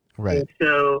 Right. And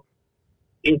so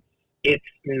it's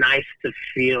nice to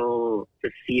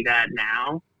see that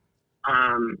now.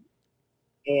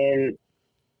 And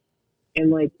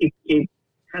like it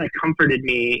kind of comforted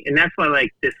me, and that's why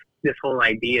like this whole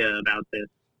idea about this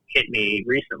hit me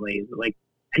recently. Is like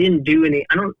I didn't do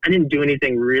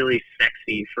anything really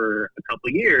sexy for a couple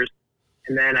years,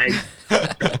 and then I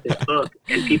wrote this book,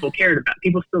 and people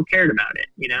still cared about it,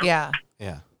 you know? Yeah.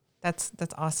 Yeah. That's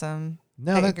awesome.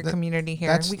 No, Your community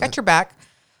here. We got your back.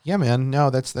 Yeah, man. No,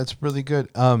 that's really good.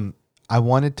 I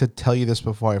wanted to tell you this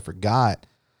before I forgot.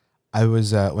 I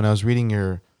was when I was reading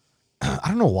your I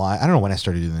don't know why. I don't know when I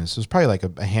started doing this. It was probably like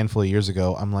a handful of years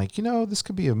ago. I'm like, this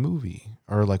could be a movie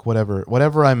or like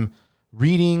whatever I'm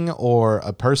reading or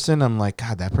a person. I'm like,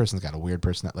 God, that person's got a weird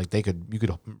person. That like you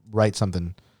could write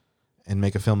something and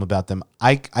make a film about them.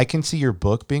 I can see your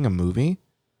book being a movie.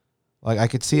 Like I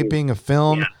could see it being a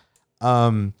film.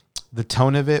 Yeah. The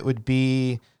tone of it would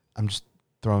be. I'm just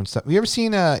throwing stuff. Have you ever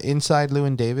seen Inside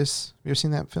Llewyn Davis? Have you ever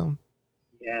seen that film?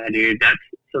 Yeah, dude.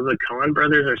 So the Coen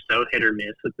brothers are so hit or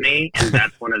miss with me, and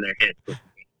that's one of their hits with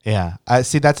me. Yeah, I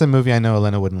see. That's a movie I know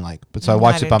Elena wouldn't like, but so I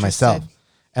watched it by myself,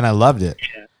 and I loved it.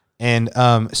 Yeah. And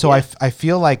so I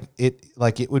feel like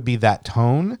it would be that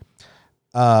tone,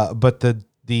 but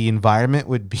the environment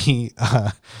would be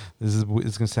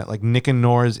it's gonna sound like Nick and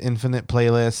Nora's Infinite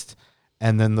Playlist,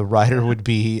 and then the writer would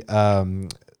be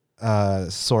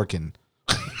Sorkin.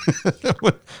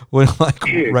 would like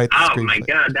Dude, write the oh screenplay. My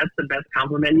god, that's the best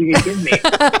compliment you can give me.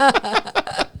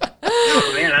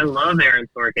 Oh man, I love Aaron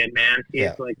Sorkin, man.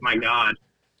 He's like my god.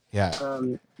 Yeah.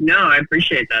 No, I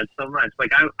appreciate that so much.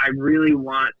 Like I really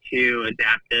want to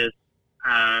adapt this.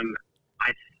 I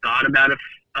thought about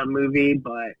a movie,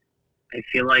 but I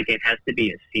feel like it has to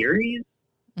be a series,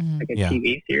 like a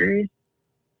TV series.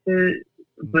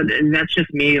 But that's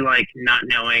just me, like not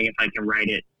knowing if I can write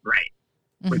it right,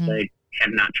 which I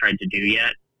have not tried to do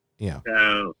yet. Yeah.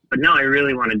 So, but no, I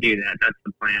really want to do that. That's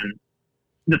the plan.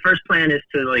 The first plan is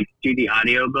to like do the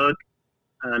audiobook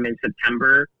in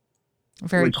September.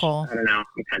 Very cool. I don't know.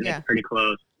 I'm kind of pretty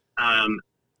close. So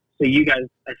you guys,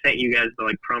 I sent you guys the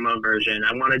like promo version.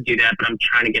 I want to do that, but I'm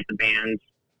trying to get the bands.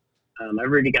 I've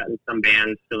already gotten some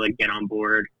bands to like get on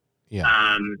board. Yeah.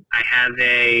 I have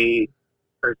a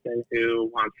person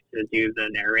who wants to do the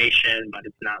narration, but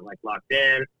it's not like locked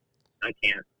in. I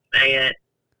can't say it.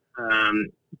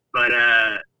 But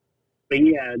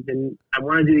yeah, then I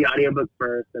want to do the audiobook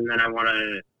first, and then I want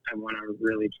to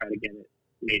really try to get it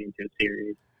made into a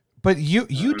series. But you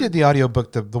did the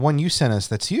audiobook, the one you sent us.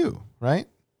 That's you, right?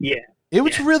 Yeah. It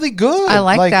was really good. I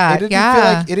like that.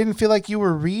 It didn't feel like you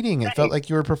were reading. It felt like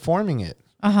you were performing it.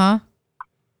 Uh-huh.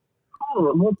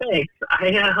 Oh, well, thanks.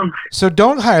 So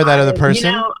don't hire that other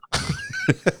person. No,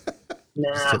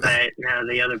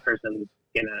 the other person's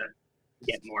gonna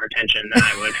get more attention than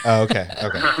I would. Oh, okay.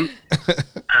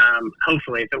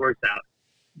 Hopefully, if it works out.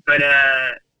 But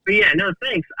yeah, no,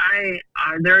 thanks.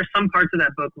 There are some parts of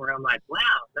that book where I'm like, wow,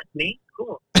 that's me,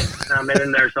 cool. And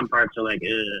then there are some parts that are like,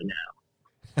 no.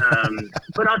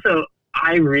 But also,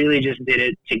 I really just did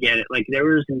it to get it. Like, there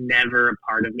was never a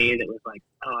part of me that was like,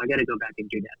 oh, I got to go back and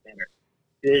do that better.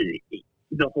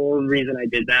 The whole reason I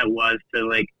did that was to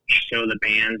like show the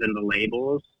bands and the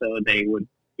labels so they would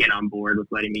get on board with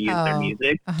letting me use their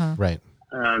music. Uh-huh. Right.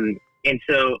 And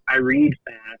so I read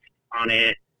fast on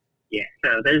it. Yeah.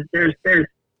 So there's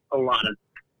a lot of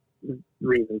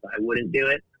reasons I wouldn't do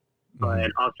it,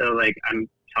 but also like I'm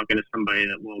talking to somebody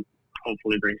that will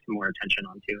hopefully bring some more attention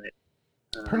onto it.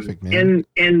 Perfect, man.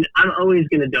 And I'm always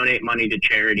going to donate money to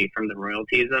charity from the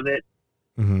royalties of it.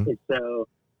 Mm-hmm. And so,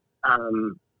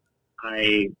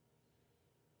 I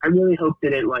really hope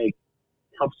that it like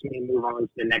helps me move on to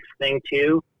the next thing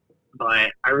too.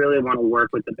 But I really want to work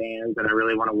with the bands, and I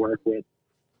really want to work with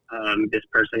this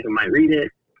person who might read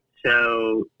it,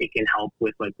 so it can help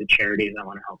with like the charities I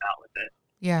want to help out with it.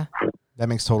 Yeah. That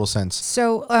makes total sense.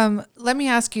 So let me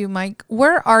ask you, Mike,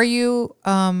 where are you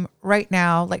right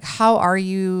now? Like, how are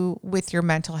you with your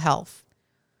mental health?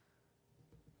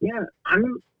 Yeah,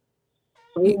 I'm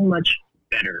so much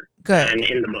better than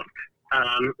in the book.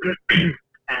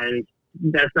 And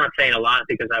that's not saying a lot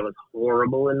because I was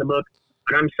horrible in the book,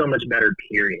 but I'm so much better,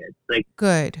 period. Like,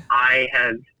 good. I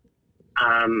have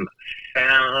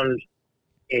found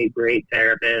a great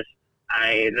therapist.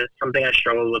 That's something I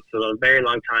struggled with for a very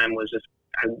long time was just,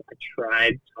 I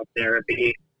tried talk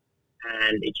therapy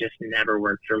and it just never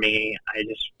worked for me. I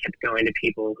just kept going to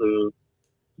people who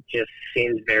just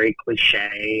seemed very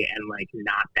cliche and like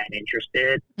not that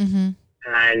interested. Mm-hmm.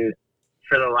 And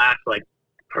for the last like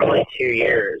probably 2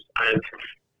 years, I've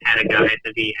had a guy at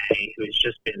the VA who has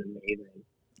just been amazing.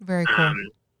 Very cool.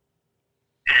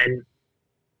 And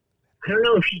I don't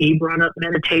know if he brought up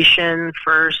meditation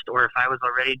first or if I was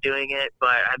already doing it,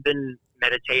 but I've been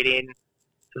meditating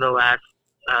for the last,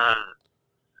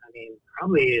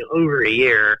 probably over a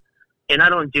year. And I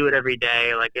don't do it every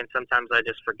day. Like, and sometimes I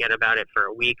just forget about it for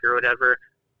a week or whatever.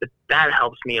 But that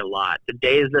helps me a lot. The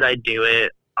days that I do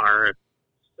it are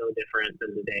so different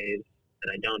than the days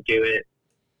that I don't do it.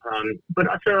 But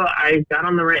also, I got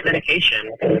on the right medication.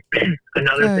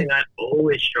 Another Good. thing I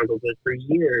always struggled with for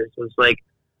years was like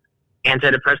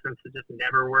antidepressants that just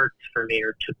never worked for me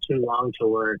or took too long to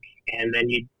work. And then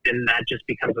that just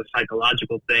becomes a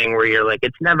psychological thing where you're like,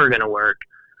 it's never going to work.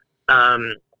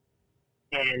 And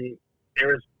there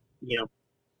was,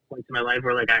 points in my life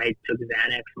where like I took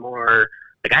Xanax more.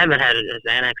 Like I haven't had a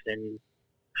Xanax in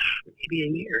maybe a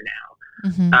year now.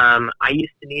 Mm-hmm. I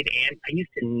used to need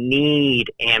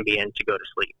Ambien to go to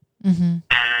sleep. Mm-hmm.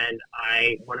 And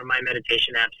one of my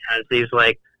meditation apps has these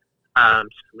like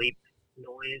sleep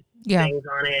noise things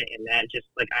on it, and that just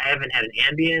like I haven't had an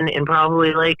Ambien in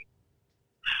probably like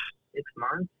 6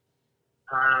 months.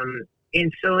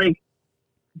 And so like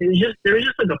there was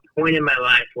just like a point in my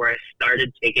life where I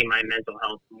started taking my mental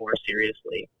health more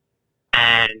seriously,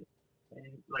 and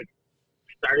like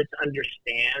started to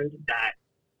understand that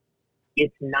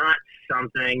it's not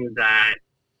something that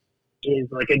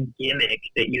is like a gimmick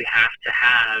that you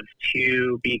have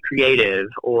to be creative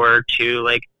or to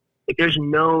like there's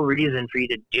no reason for you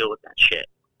to deal with that shit.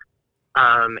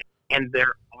 And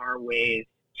there are ways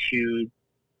to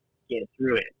get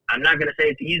through it. I'm not going to say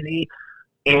it's easy,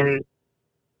 and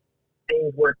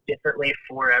things work differently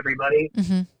for everybody.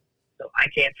 Mm-hmm. So I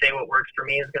can't say what works for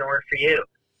me is going to work for you.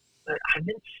 But I've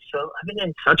been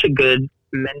in such a good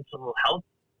mental health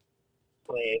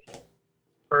place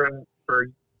for a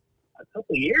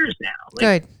couple years now.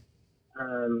 Like,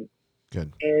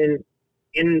 Good. Good.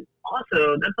 And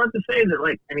also, that's not to say that,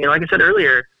 like I said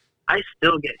earlier, I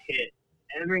still get hit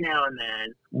every now and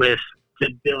then with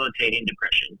debilitating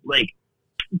depression. Like,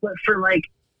 but for like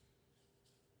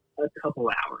a couple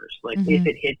hours. Like, if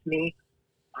it hits me,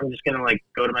 I'm just gonna like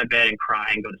go to my bed and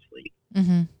cry and go to sleep.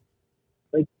 Mm-hmm.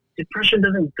 Like, depression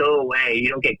doesn't go away. You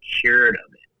don't get cured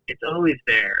of it. It's always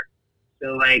there.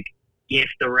 So, like, if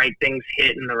the right things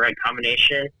hit in the right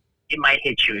combination, it might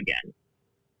hit you again.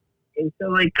 And so,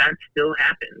 like, that still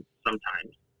happens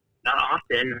sometimes. Not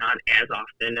often, not as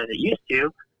often as it used to.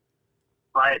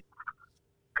 But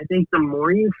I think the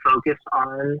more you focus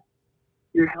on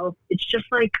your health, it's just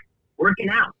like working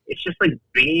out. It's just like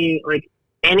being, like,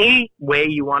 any way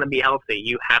you want to be healthy,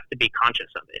 you have to be conscious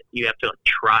of it. You have to like,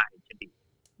 try to be.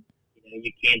 You're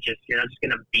not just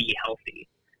going to be healthy.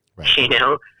 Right.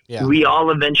 Yeah. We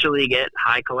all eventually get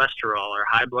high cholesterol or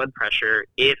high blood pressure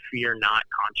if you're not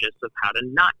conscious of how to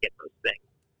not get those things.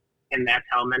 And that's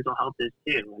how mental health is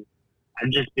too. And I've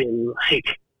just been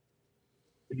like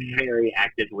very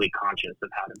actively conscious of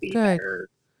how to be better.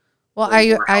 Well,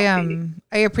 I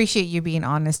appreciate you being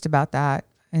honest about that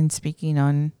and speaking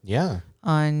on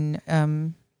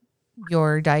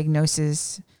your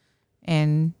diagnosis,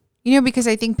 and because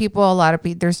I think a lot of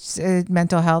people, there's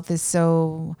mental health is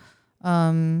so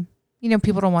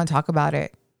people don't want to talk about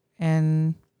it,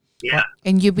 and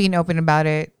you being open about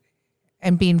it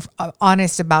and being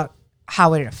honest about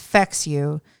how it affects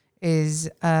you is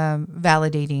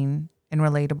validating and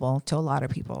relatable to a lot of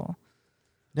people.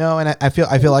 No, and I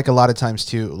feel like a lot of times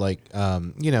too, like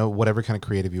whatever kind of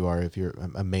creative you are, if you're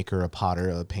a maker, a potter,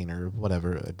 a painter,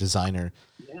 whatever, a designer,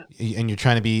 and you're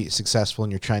trying to be successful,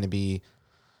 and you're trying to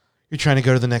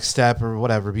go to the next step or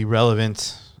whatever, be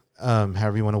relevant,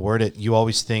 however you want to word it. You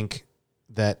always think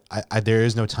that there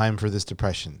is no time for this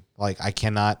depression. Like I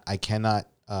can't deal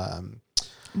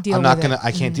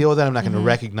with it. I'm not going to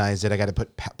recognize it. I got to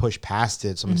push past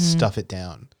it. So I'm going to stuff it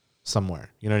down somewhere.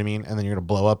 You know what I mean? And then you're going to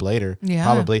blow up later,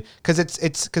 probably, because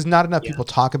because not enough people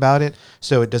talk about it,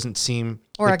 so it doesn't seem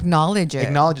acknowledge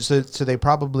it. So they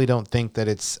probably don't think that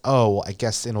it's I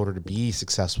guess in order to be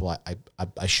successful,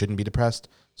 I shouldn't be depressed.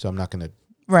 So I'm not going to.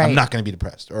 Right. I'm not going to be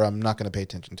depressed, or I'm not going to pay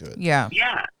attention to it. Yeah.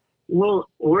 Yeah. Well,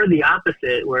 or the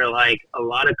opposite, where like a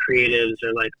lot of creatives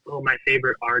are like, oh, my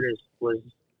favorite artist was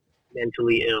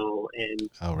mentally ill, and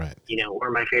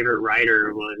or my favorite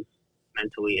writer was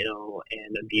mentally ill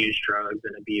and abused drugs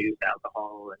and abused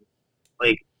alcohol, and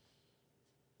like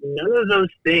none of those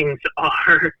things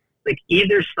are like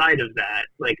either side of that,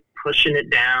 like pushing it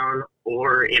down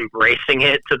or embracing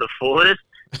it to the fullest.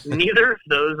 Neither of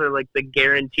those are like the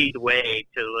guaranteed way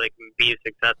to like be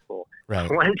successful. Right.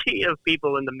 Plenty of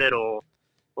people in the middle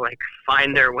like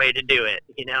find their way to do it,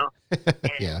 And,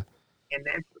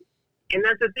 and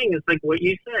that's the thing. It's like what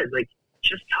you said, like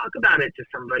just talk about it to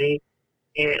somebody.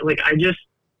 And like I just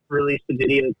released a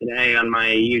video today on my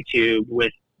YouTube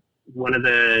with one of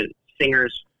the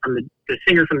singers from the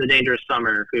singer from The Dangerous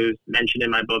Summer, who's mentioned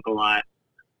in my book a lot.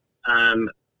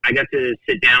 I got to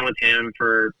sit down with him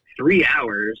for 3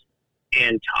 hours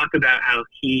and talk about how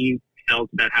he felt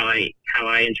about how I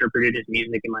interpreted his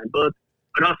music in my book,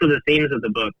 but also the themes of the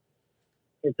book.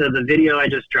 And so the video I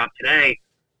just dropped today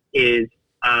is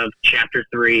of chapter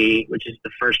 3, which is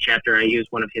the first chapter I use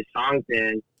one of his songs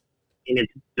in, and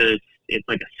it's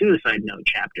like a suicide note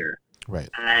chapter. Right.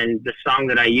 And the song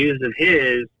that I use of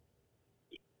his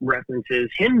references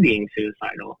him being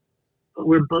suicidal, but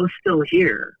we're both still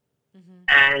here.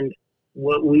 And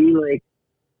what we like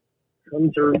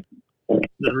come to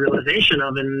the realization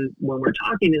of, and when we're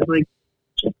talking, is like,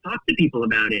 just talk to people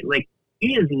about it. Like,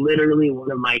 he is literally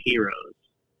one of my heroes.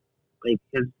 Like,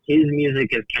 his music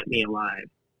has kept me alive.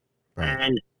 Right.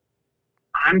 And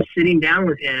I'm sitting down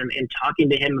with him and talking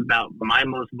to him about my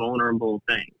most vulnerable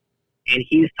thing. And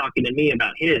he's talking to me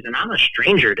about his, and I'm a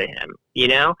stranger to him, you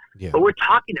know? Yeah. But we're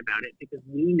talking about it because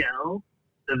we know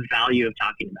the value of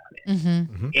talking about it.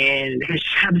 Mm-hmm. And there's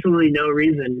absolutely no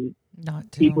reason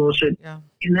Not to. people should. Yeah.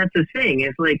 And that's the thing.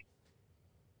 It's like,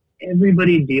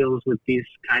 everybody deals with these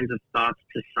kinds of thoughts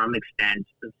to some extent,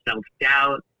 of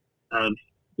self-doubt, of,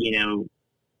 you know,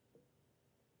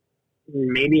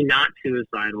 maybe not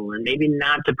suicidal, or maybe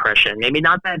not depression, maybe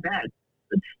not that bad,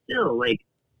 but still, like,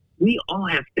 we all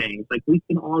have things. Like, we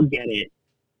can all get it.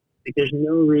 Like, there's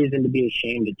no reason to be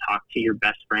ashamed to talk to your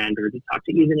best friend or to talk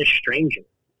to even a stranger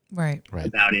Right.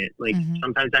 about it. Like, Mhm.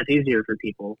 sometimes that's easier for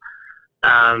people.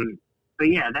 But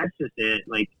yeah, that's just it.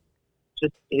 Like,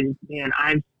 man,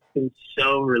 I've been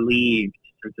so relieved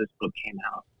since this book came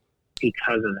out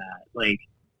because of that. Like,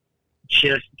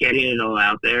 just getting it all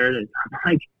out there. And I'm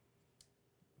like,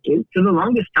 for the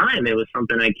longest time, it was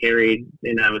something I carried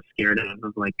and I was scared of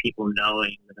like people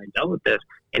knowing that I dealt with this.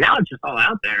 And now it's just all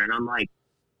out there, and I'm like,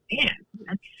 man,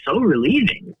 that's so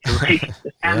relieving to like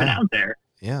just have it out there.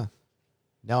 Yeah.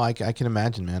 No, I can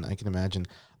imagine, man. I can imagine.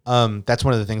 That's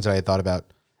one of the things that I had thought about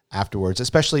afterwards,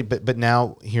 especially, but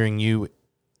now hearing you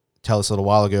tell us a little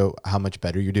while ago how much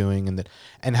better you're doing,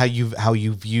 and how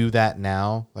you view that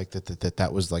now, like that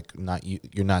was like not you,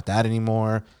 you're not that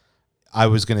anymore. I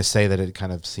was going to say that it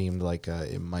kind of seemed like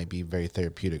it might be very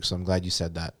therapeutic. So I'm glad you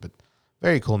said that, but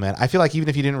very cool, man. I feel like even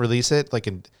if you didn't release it, like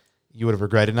you would have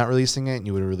regretted not releasing it, and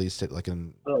you would have released it like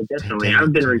in. Oh, definitely.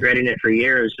 I've been regretting it for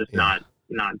years, just not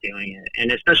doing it.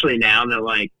 And especially now that,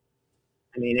 like,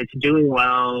 I mean, it's doing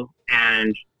well,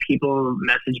 and people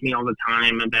message me all the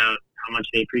time about how much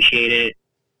they appreciate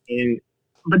it.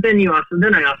 But then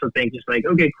I also think, just like,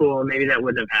 okay, cool, maybe that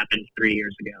wouldn't have happened 3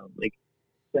 years ago. Like,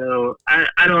 so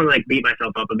I don't like beat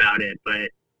myself up about it,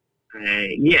 but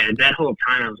that whole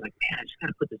time I was like, man, I just got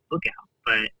to put this book out.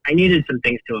 But I needed some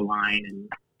things to align,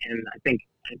 and I think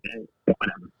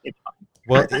whatever, it's fine.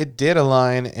 Well, it did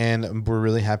align, and we're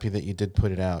really happy that you did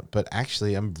put it out. But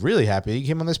actually, I'm really happy you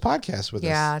came on this podcast with us.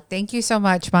 Yeah, thank you so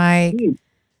much, Mike.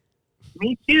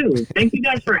 Me too. Thank you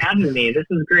guys for having me. This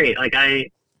is great. Like, I'm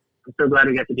so glad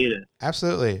we got to do this.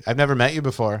 Absolutely. I've never met you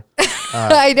before.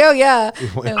 I know, yeah.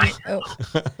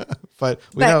 But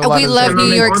we know a lot we of love the New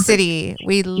same York people. City.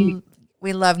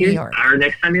 We love New York. Our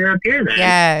next time you're up here, then.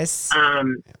 Yes.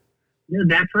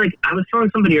 That's like, I was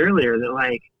telling somebody earlier that,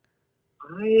 like,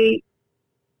 I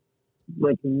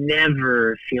like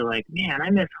never feel like, man, I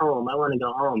miss home, I want to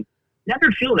go home. Never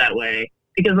feel that way,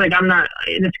 because like I'm not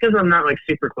like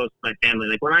super close to my family.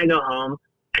 Like, when I go home,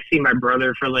 I see my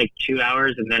brother for like 2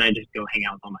 hours, and then I just go hang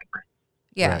out with all my friends.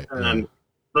 Yeah. Right,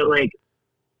 But like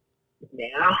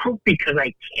now, because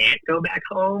I can't go back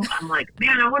home, I'm like,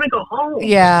 man, I want to go home.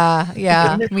 Yeah, me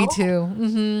home. too.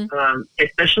 Mm-hmm.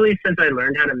 Especially since I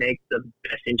learned how to make the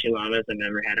best enchiladas I've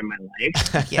ever had in my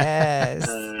life. Yes.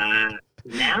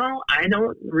 Now I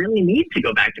don't really need to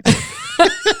go back to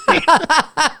Colombia.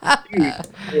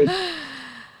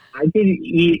 I can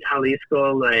eat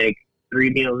Jalisco like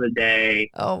 3 meals a day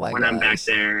when I'm back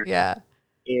there. Yeah.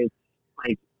 It's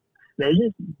like,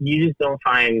 you just don't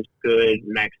find good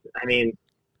I mean,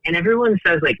 and everyone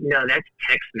says like, no, that's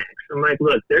Tex-Mex. I'm like,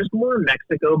 look, there's more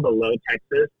Mexico below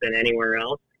Texas than anywhere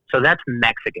else, so that's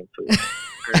Mexican food.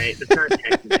 All right, it's not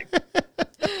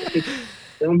Tex-Mex.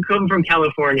 Don't come from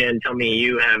California and tell me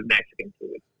you have Mexican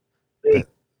food. Like,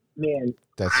 man,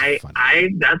 that's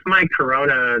that's my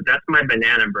Corona. That's my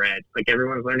banana bread. Like,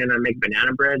 everyone's learning how to make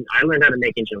banana bread. I learned how to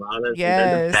make enchiladas.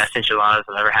 Yes. They're the best enchiladas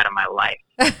I've ever had in my life.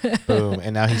 Boom.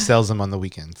 And now he sells them on the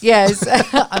weekends. Yes.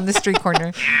 On the street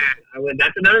corner.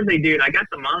 That's another thing, dude. I got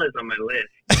tamales on my list.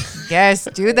 Yes,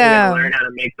 do I'm gonna them. learn how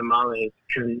to make tamales,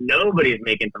 because nobody's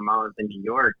making tamales in New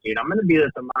York, dude. I'm gonna be the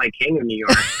tamale king of New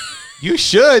York. You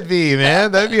should be,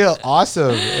 man. That'd be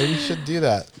awesome. You should do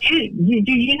that. Dude,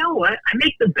 you know what? I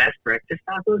make the best breakfast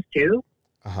tacos too.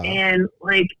 Uh-huh. And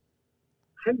like,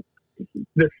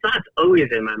 the thought's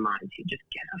always in my mind to just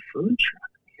get a food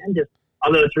truck, man.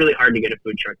 Although it's really hard to get a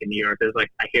food truck in New York.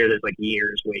 I hear there's like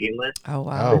years waiting list. Oh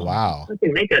wow. Oh wow.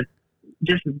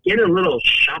 Just get a little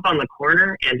shop on the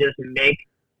corner and just make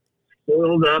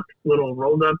boiled up, little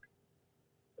rolled up,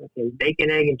 fucking bacon,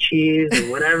 egg, and cheese,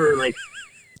 or whatever. Like,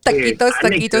 dude, Taquitos, I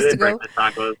make taquitos good to go. breakfast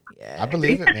tacos. I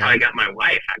believe it, That's how I man. got my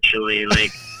wife, actually.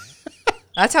 Like,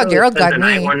 That's how so Gerald spent got the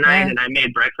night me. one night, Yeah. and I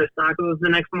made breakfast tacos the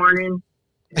next morning.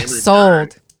 It was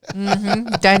Sold. done.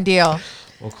 Done deal.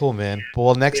 Well, cool, man.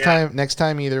 Well, next Yeah.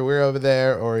 time, either we're over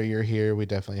there or you're here. We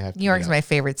definitely have to. New York's meet up. my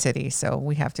favorite city, so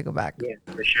we have to go back. Yeah,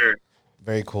 for sure.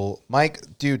 Very cool, Mike.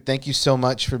 Dude, thank you so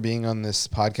much for being on this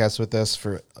podcast with us.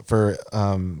 For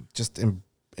just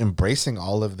embracing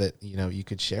all of that. You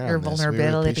could share Your on this. We really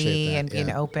appreciate vulnerability that. and being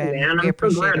Yeah. open. Man, we I'm so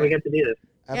appreciate glad we it. got to do this.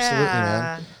 Absolutely, Yeah.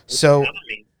 man. So, Thanks for having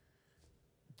me.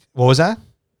 what was that?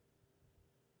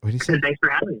 What did he say? Thanks for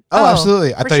having me. Oh, Oh,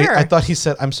 absolutely. for sure. I thought he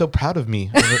said, "I'm so proud of me,"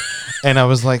 and I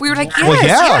was like, We were like, yes, well,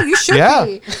 yeah, you should yeah.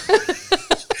 be.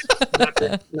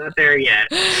 Not there yet.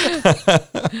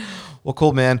 Well,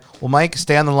 cool, man. Well, Mike,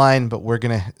 stay on the line, but we're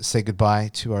going to say goodbye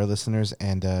to our listeners,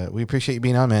 and we appreciate you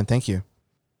being on, man. Thank you.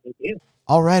 Thank you.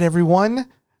 All right, everyone.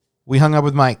 We hung up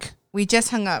with Mike. We just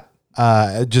hung up.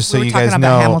 Just so We were you guys talking know,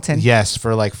 about Hamilton. yes,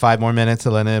 for like 5 more minutes,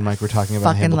 Elena and Mike were talking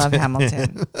about Fucking Hamilton. love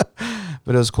Hamilton.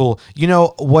 But it was cool. You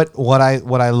know what I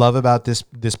love about this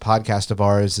podcast of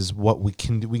ours is what we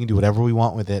can do whatever we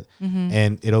want with it,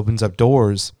 and it opens up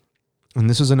doors. And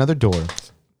this was another door,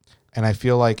 and I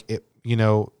feel like it.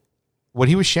 What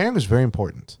he was sharing was very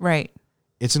important. Right.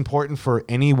 It's important for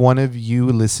any one of you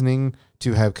listening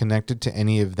to have connected to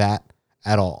any of that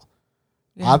at all.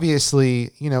 Yeah. Obviously,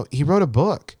 he wrote a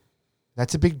book.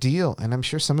 That's a big deal, and I'm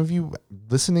sure some of you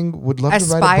listening would love to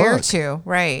write a Aspire book. to.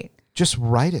 Right. Just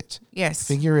write it. Yes.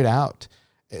 Figure it out.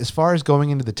 As far as going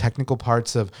into the technical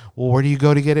parts of, well, where do you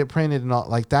go to get it printed and all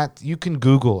like that, you can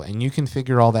Google and you can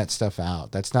figure all that stuff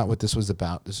out. That's not what this was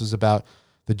about. This was about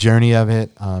the journey of it,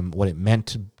 what it meant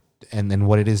to, and then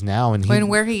what it is now. And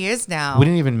where he is now. we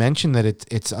didn't even mention that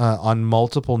it's on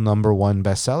multiple #1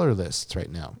 bestseller lists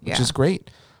right now, which Yeah. is great.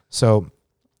 So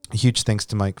huge thanks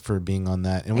to Mike for being on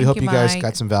that. And we Thank hope you, you guys Mike.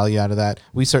 got some value out of that.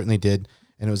 We certainly did.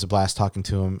 And it was a blast talking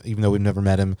to him, even though we've never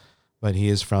met him. But he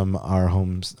is from our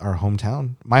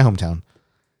hometown, my hometown,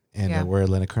 and Yeah. where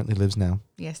Elena currently lives now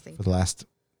Yes. Thank for you. the last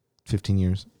 15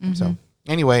 years. Mm-hmm. So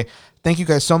anyway, thank you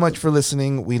guys so much for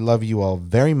listening. We love you all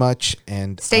very much.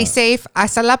 And Stay safe.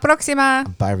 Hasta la próxima.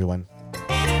 bye, everyone.